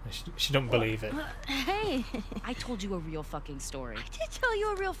 She don't believe it. Hey! I told you a real fucking story. I did tell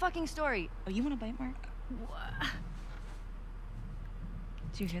you a real fucking story. Oh, you want a bite mark?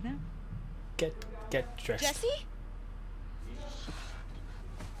 Did you hear that? Get dressed. Jesse?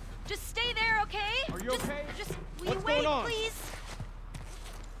 Just stay there, okay? Are you okay? Just will What's you wait, going on? please?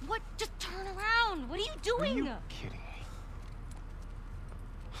 What? Just turn around. What are you doing? Are you kidding me?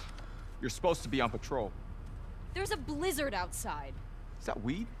 You're supposed to be on patrol. There's a blizzard outside. Is that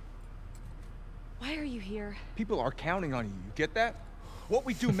weed? Why are you here? People are counting on you. You get that? What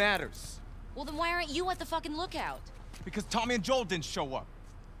we do matters. Well, then why aren't you at the fucking lookout? Because Tommy and Joel didn't show up.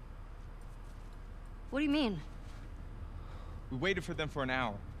 What do you mean? We waited for them for an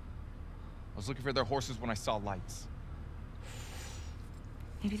hour. I was looking for their horses when I saw lights.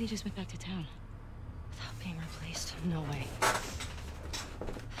 Maybe they just went back to town. Without being replaced. No way.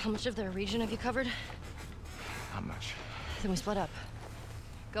 How much of their region have you covered? Not much. Then we split up.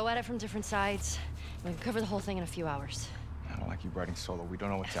 Go at it from different sides. We can cover the whole thing in a few hours. I don't like you riding solo. We don't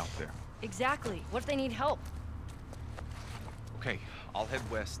know what's out there. Exactly. What if they need help? Okay, I'll head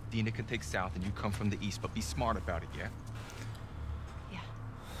west. Dina can take south, and you come from the east. But be smart about it, yeah? Yeah.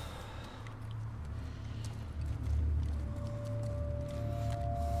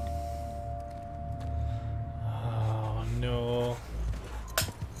 Oh no.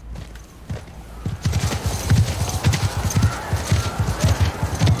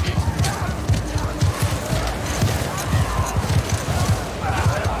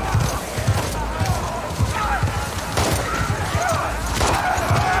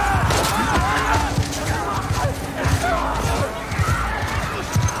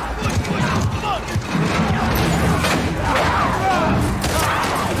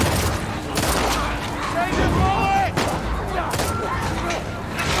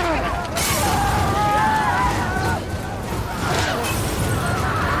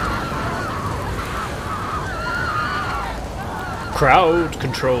 Crowd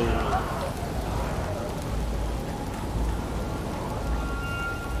control.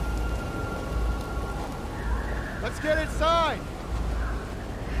 Let's get inside!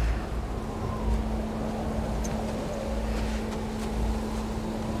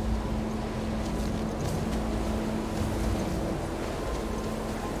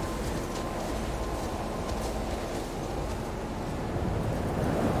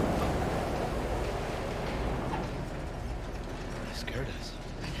 Scared us.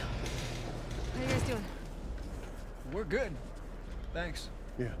 How you guys doing? We're good. Thanks.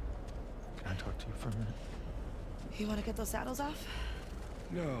 Yeah. Can I talk to you for a minute? You want to get those saddles off?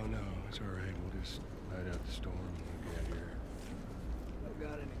 No, it's all right. We'll just ride out the storm when we get here. I've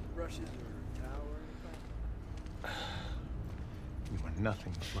got any brushes or towel or anything? You are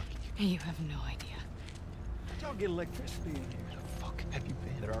nothing but lucky. You have no idea. How'd y'all get electricity in here? Where the fuck have you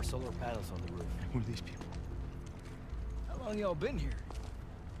been? There are solar panels on the roof. Who are these people? How long y'all been here?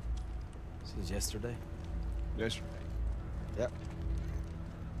 Since yesterday? Yesterday. Yep.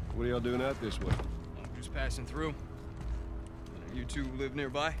 What are y'all doing out this way? I'm just passing through. You two live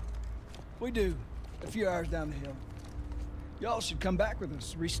nearby? We do. A few hours down the hill. Y'all should come back with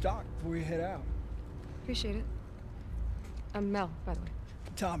us, restock before you head out. Appreciate it. I'm Mel, by the way.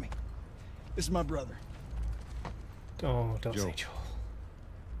 Tommy. This is my brother. Oh, don't Joel. say Joel.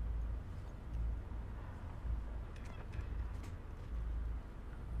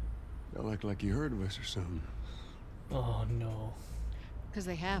 Y'all act like you heard of us or something. Oh no. Because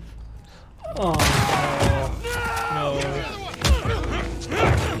they have. Oh no.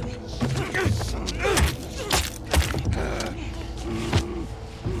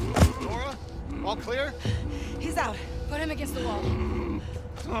 Laura, all clear? He's out. Put him against the wall.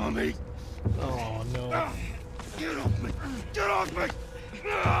 Tommy! Oh no. Get off me! Get off me!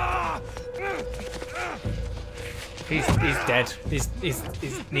 He's dead. His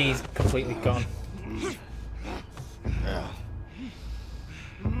knee's completely gone.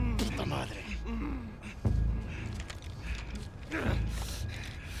 Puta madre.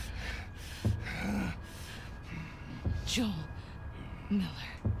 Joel Miller.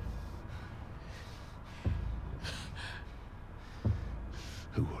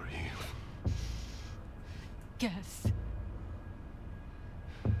 Who are you? Guess.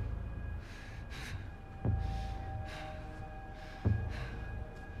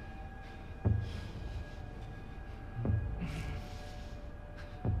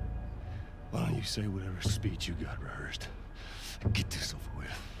 Why don't you say whatever speech you got rehearsed? Get this over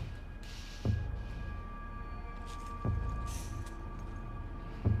with.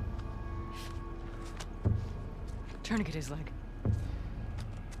 Tourniquet his leg.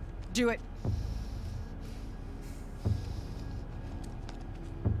 Do it.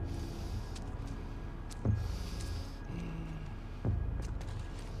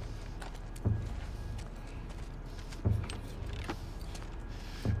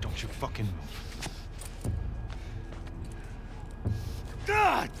 Don't you fucking move.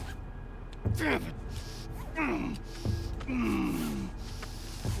 God! Damn it!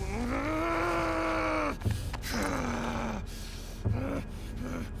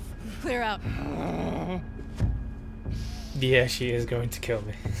 Clear out. Yeah, she is going to kill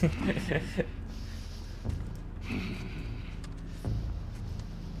me.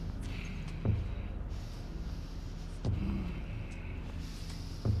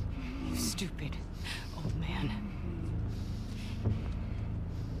 You stupid old man.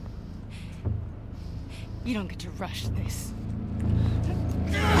 You don't get to rush this.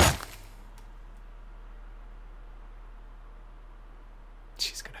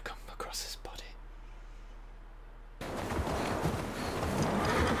 She's gonna come across his body.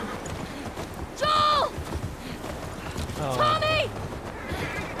 Joel! Oh. Tommy!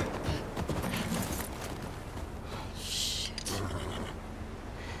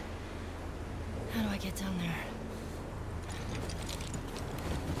 How do I get down there?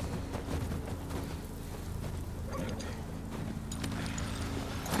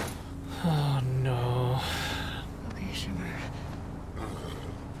 Oh no. Okay, Shimmer.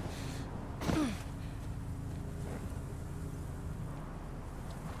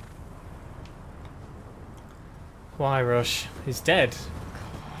 Why rush? He's dead.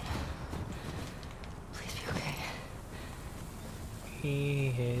 Please be okay. He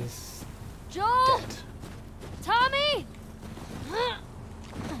is Joel! dead. Tommy!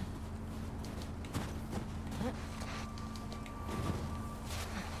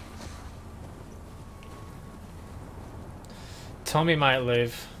 Tommy might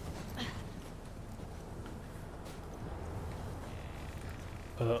live.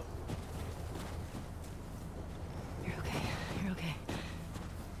 But You're okay. You're okay.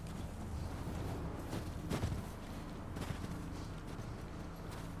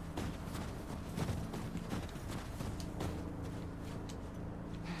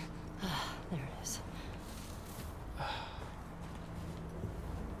 There it is.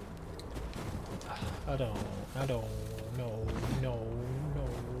 I don't know, no.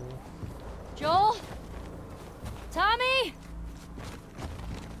 Joel? Tommy?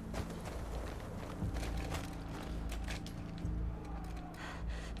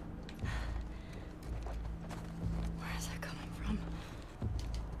 Where is that coming from?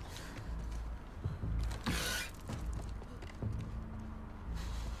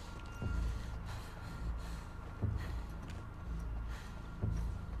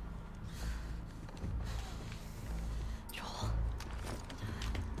 Joel.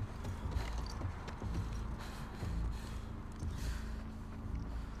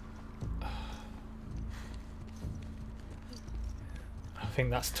 I think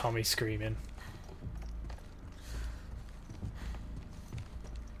that's Tommy screaming.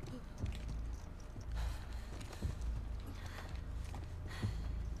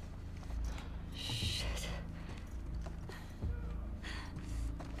 Shit.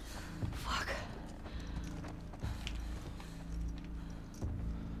 Fuck.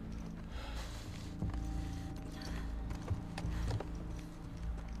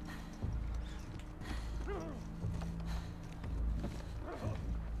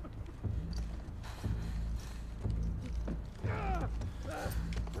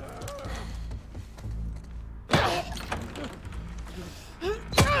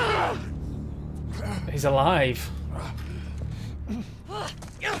 He's alive. Pin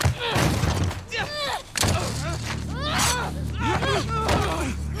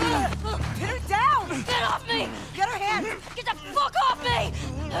her down! Get off me! Get her hand! Get the fuck off me!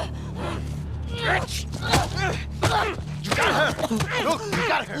 You got her! Look, you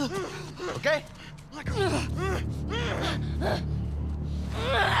got her! Okay?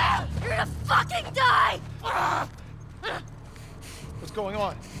 You're gonna fucking die! What's going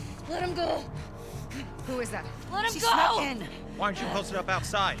on? Let him go! Who is that? Let him She go! snuck in. Why aren't you posted up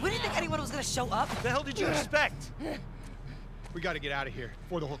outside? We didn't think anyone was gonna show up. What the hell did you expect? We gotta get out of here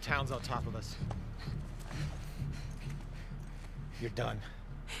before the whole town's on top of us. You're done.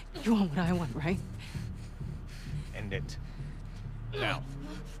 You want what I want, right? End it. Now.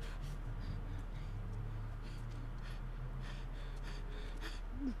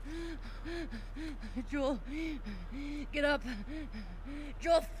 Joel, get up.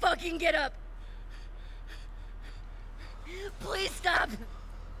 Joel, fucking get up. Please stop.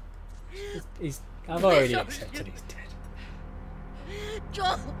 I've already accepted he's dead.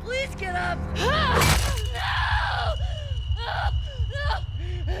 Joel, please get up. No.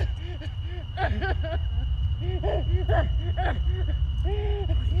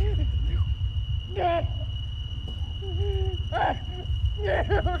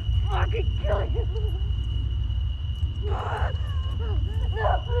 Fucking kill you.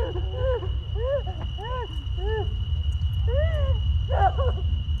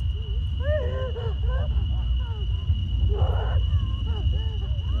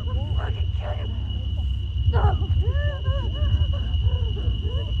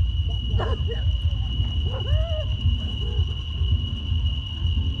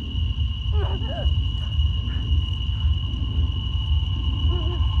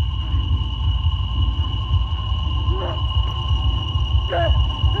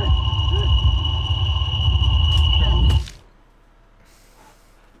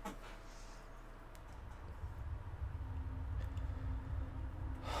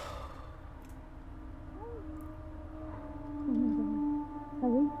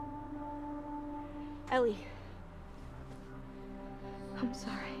 Ellie. I'm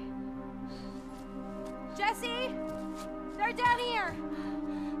sorry. Jesse! They're down here!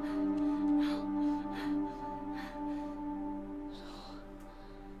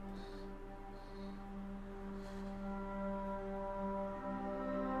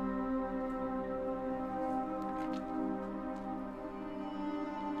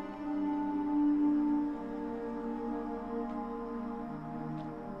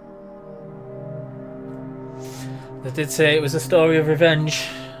 They did say it was a story of revenge.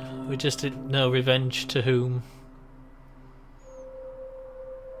 We just didn't know revenge to whom.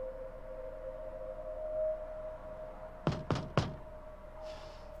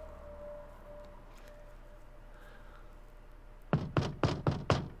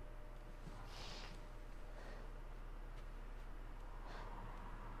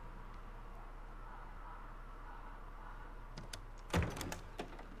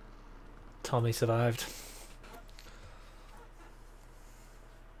 Tommy survived.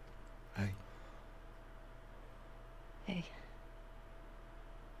 Hey. Hey.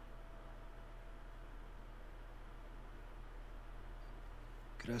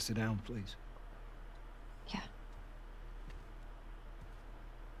 Could I sit down, please? Yeah.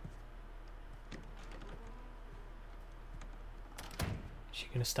 Is she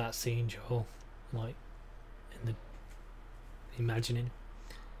gonna start seeing Joel, like, in the imagining?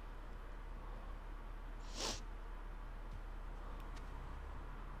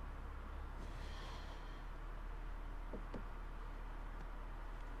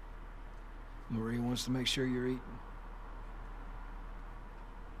 Marie wants to make sure you're eating.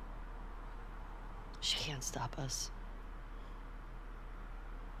 She can't stop us.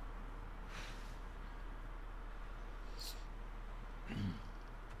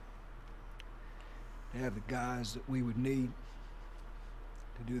 They have the guys that we would need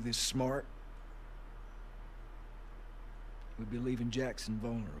to do this smart. We'd be leaving Jackson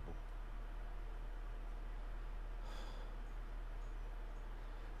vulnerable.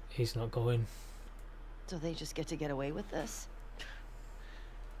 He's not going. So they just get to get away with this?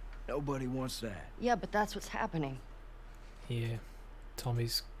 Nobody wants that. Yeah, but that's what's happening. Yeah.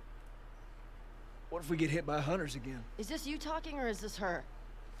 Tommy's... What if we get hit by hunters again? Is this you talking or is this her?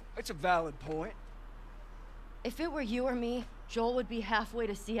 It's a valid point. If it were you or me, Joel would be halfway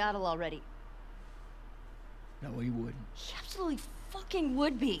to Seattle already. No, he wouldn't. He absolutely fucking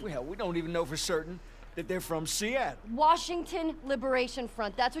would be. Well, we don't even know for certain that they're from Seattle. Washington Liberation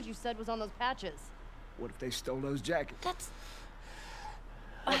Front. That's what you said was on those patches. What if they stole those jackets? That's...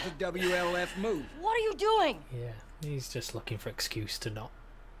 What Not the WLF move. What are you doing? Yeah, he's just looking for excuse to not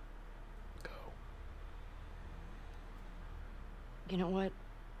go. You know what?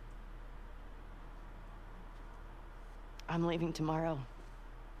 I'm leaving tomorrow.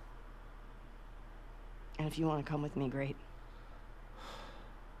 And if you want to come with me, great.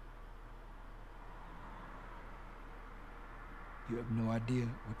 You have no idea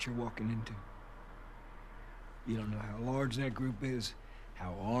what you're walking into. You don't know how large that group is,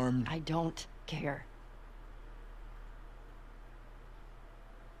 how armed. I don't care.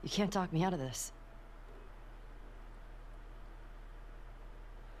 You can't talk me out of this.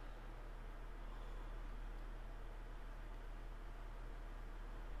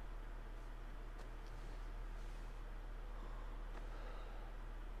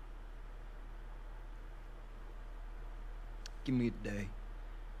 Give me a day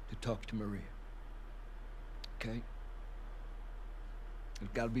to talk to Maria. Okay?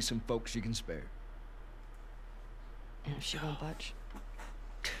 There's gotta be some folks you can spare. And if she won't budge?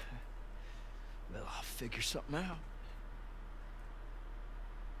 Well, I'll figure something out.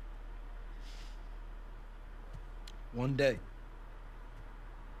 One day.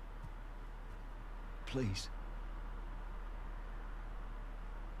 Please.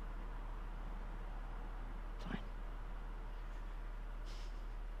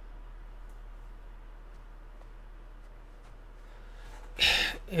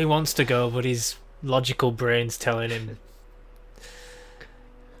 He wants to go, but his logical brain's telling him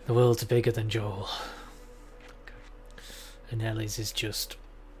the world's bigger than Joel. And Ellie's is just...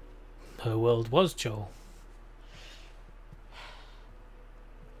 her world was Joel.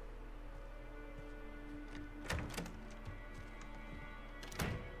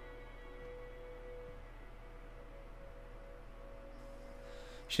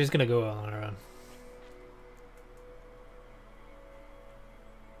 She's gonna go on her own.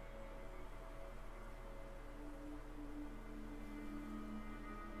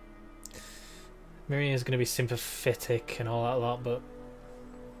 Maria's going to be sympathetic and all that lot, but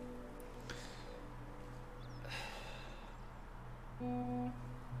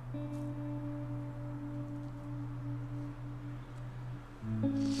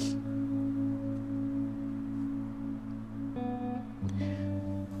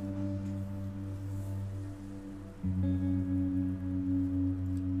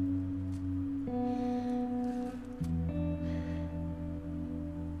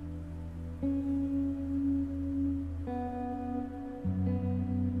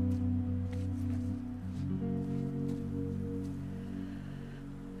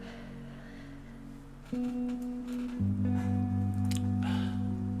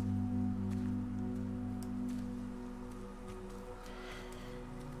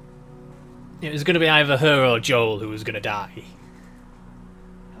it was going to be either her or Joel who was going to die.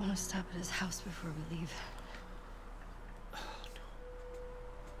 I want to stop at his house before we leave. Oh, no.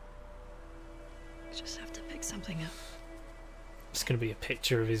 I just have to pick something up. It's going to be a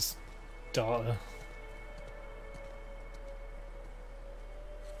picture of his daughter.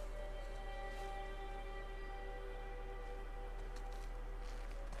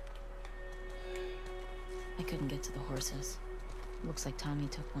 I couldn't get to the horses. Looks like Tommy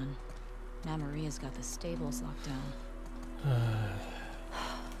took one. Now Maria's got the stables locked down.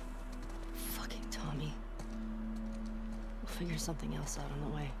 Fucking Tommy. We'll figure something else out on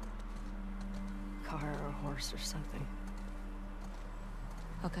the way. Car or a horse or something.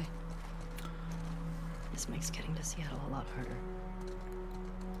 Okay. This makes getting to Seattle a lot harder.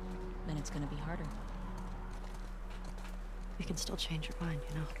 Then it's gonna be harder. You can still change your mind,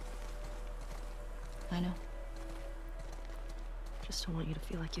 you know? I know. Just don't want you to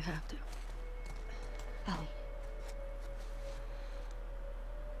feel like you have to. Ellie.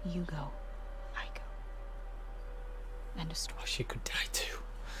 You go. I go. End of story. Oh, she could die too.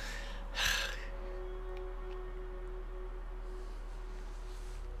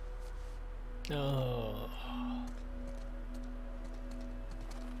 Oh.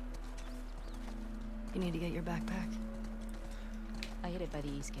 You need to get your backpack. I hid it by the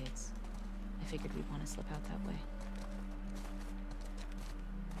east gates. I figured we'd want to slip out that way.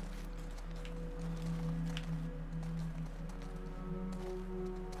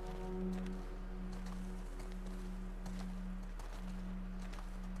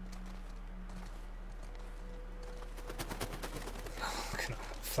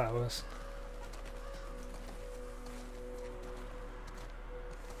 Flowers.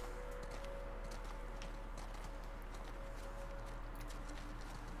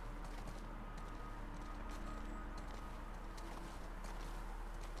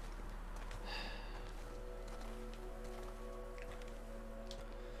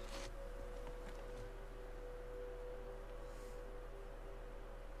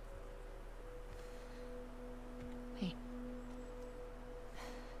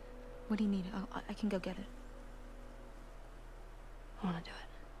 What do you need? I can go get it. I want to do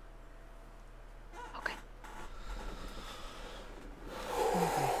it. Okay.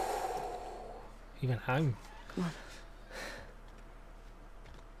 Even home. Come on.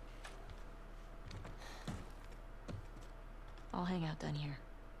 I'll hang out down here.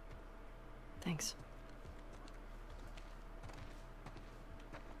 Thanks.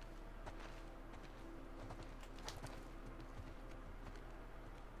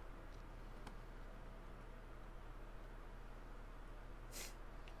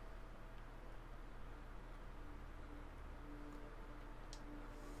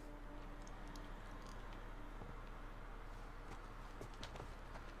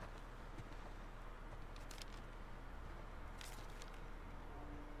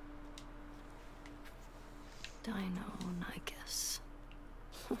 Dino, I guess.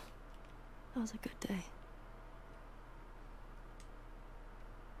 That was a good day.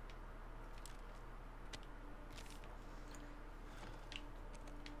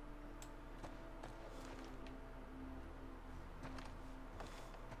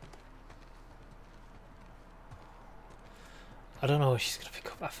 I don't know what she's gonna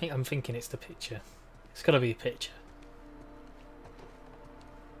pick up. I'm thinking it's the picture. It's gotta be a picture.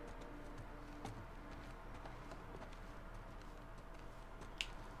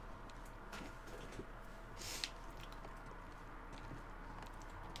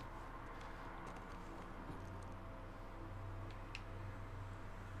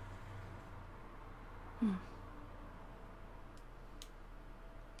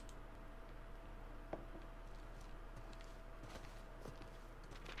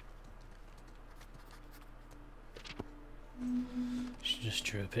 She just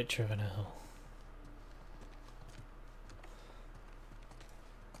drew a picture of an owl.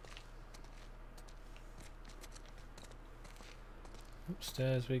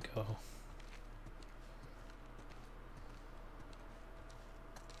 Upstairs we go.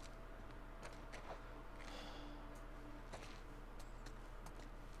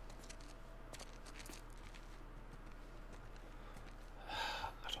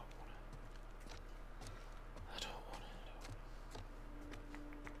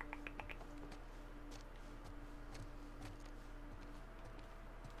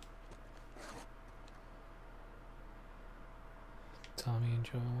 Tommy and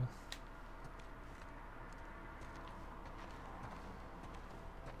Joel.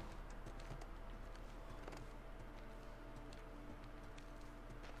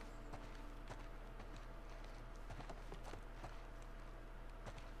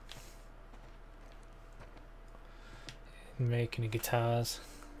 Making the guitars.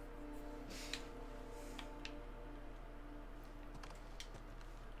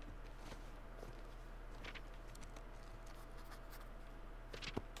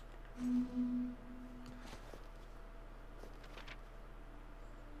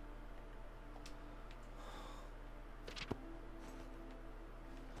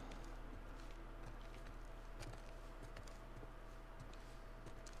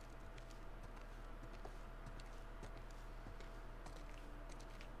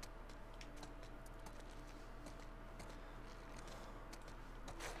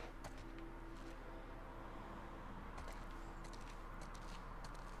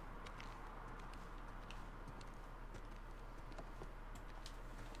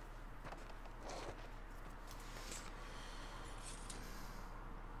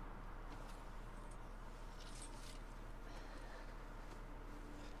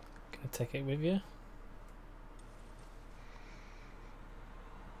 Take it with you.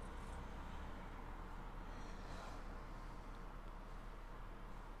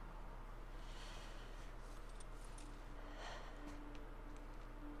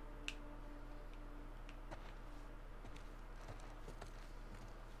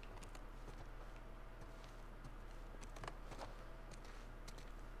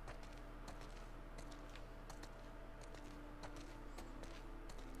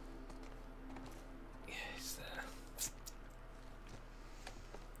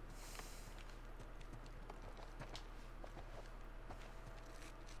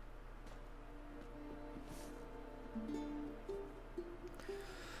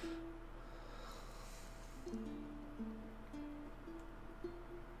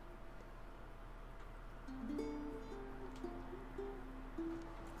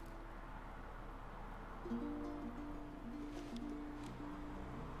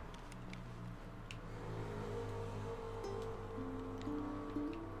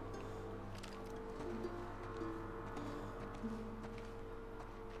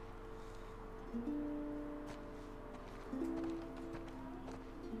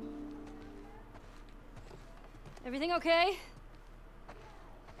 Everything okay?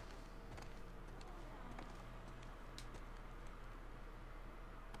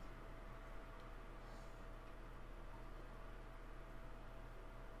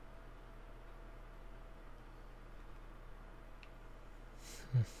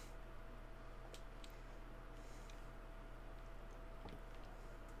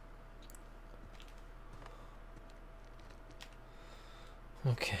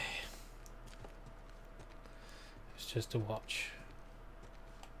 Okay. It's just a watch.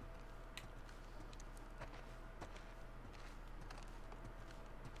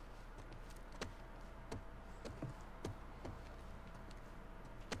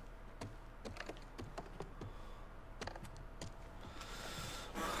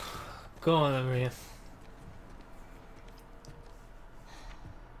 Go on then, Maria.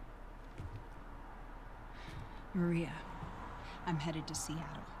 Maria, I'm headed to Seattle.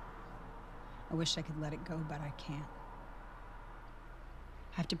 I wish I could let it go, but I can't.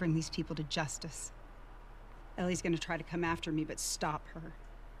 I have to bring these people to justice. Ellie's gonna try to come after me, but stop her.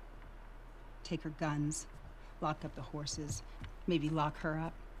 Take her guns, lock up the horses, maybe lock her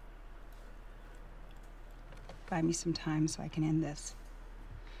up. Buy me some time so I can end this.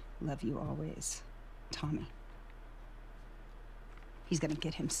 Love you always, Tommy. He's gonna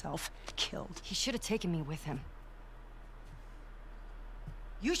get himself killed. He should have taken me with him.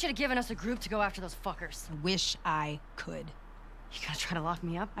 You should have given us a group to go after those fuckers. I wish I could. You gonna try to lock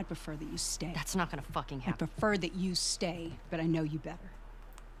me up? I'd prefer that you stay. That's not gonna fucking happen. I prefer that you stay, but I know you better.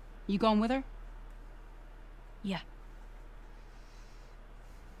 You going with her? Yeah.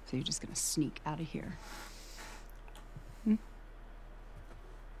 So you're just gonna sneak out of here? Hmm?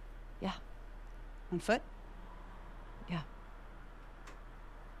 Yeah. On foot? Yeah.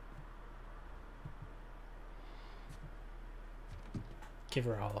 Give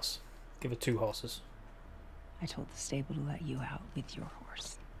her a horse. Give her 2 horses. I told the stable to let you out with your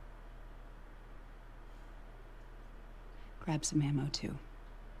horse. Grab some ammo, too.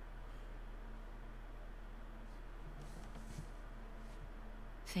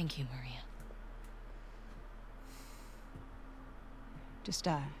 Thank you, Maria. Just,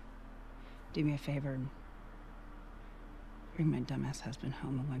 do me a favor and bring my dumbass husband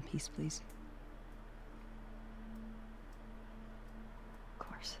home in one piece, please. Of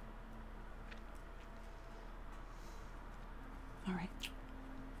course. All right.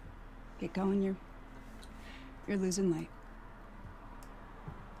 Get going, you're losing light.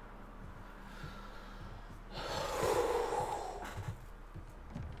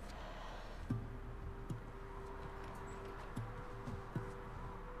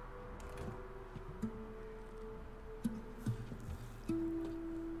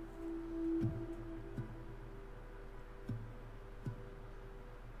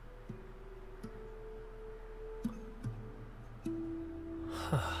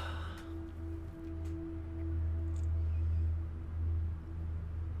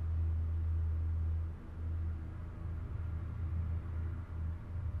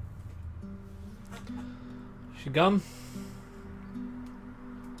 She gone?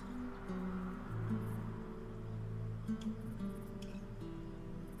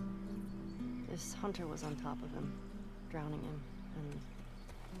 This hunter was on top of him, drowning him, and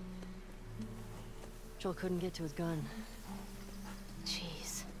Joel couldn't get to his gun.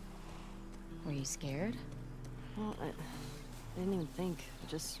 Jeez. Were you scared? Well, I didn't even think. I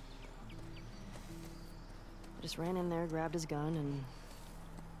just ran in there, grabbed his gun, and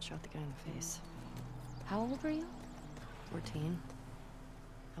shot the guy in the face. How old were you? 14.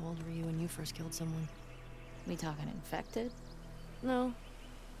 How old were you when you first killed someone? We talking infected? No.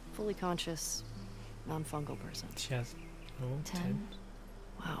 Fully conscious, non-fungal person. She has 10.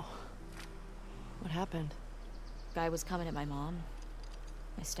 Wow. What happened? Guy was coming at my mom.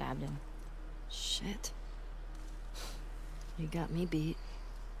 I stabbed him. Shit. You got me beat.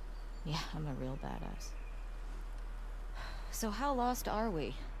 Yeah, I'm a real badass. So how lost are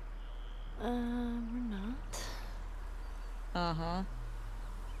we? We're not. Uh-huh.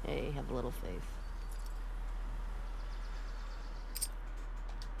 Hey, have a little faith.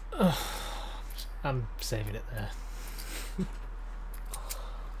 I'm saving it there.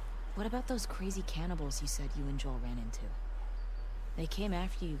 What about those crazy cannibals you said you and Joel ran into? They came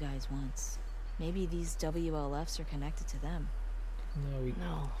after you guys once. Maybe these WLFs are connected to them.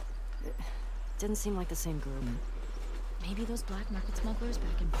 No. It didn't seem like the same group. Maybe those black market smugglers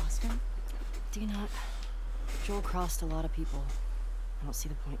back in Boston? Do you not? Joel crossed a lot of people. I don't see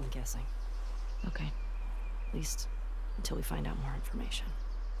the point in guessing. Okay. At least until we find out more information.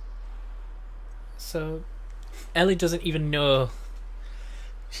 So, Ellie doesn't even know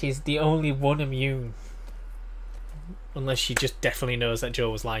she's the only one immune. unless she just definitely knows that Joe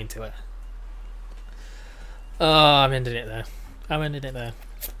was lying to her. Oh, I'm ending it there. I'm ending it there.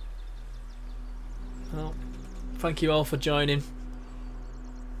 Well, thank you all for joining.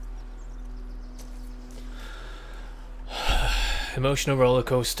 Emotional roller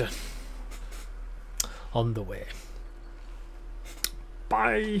coaster on the way.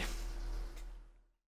 Bye.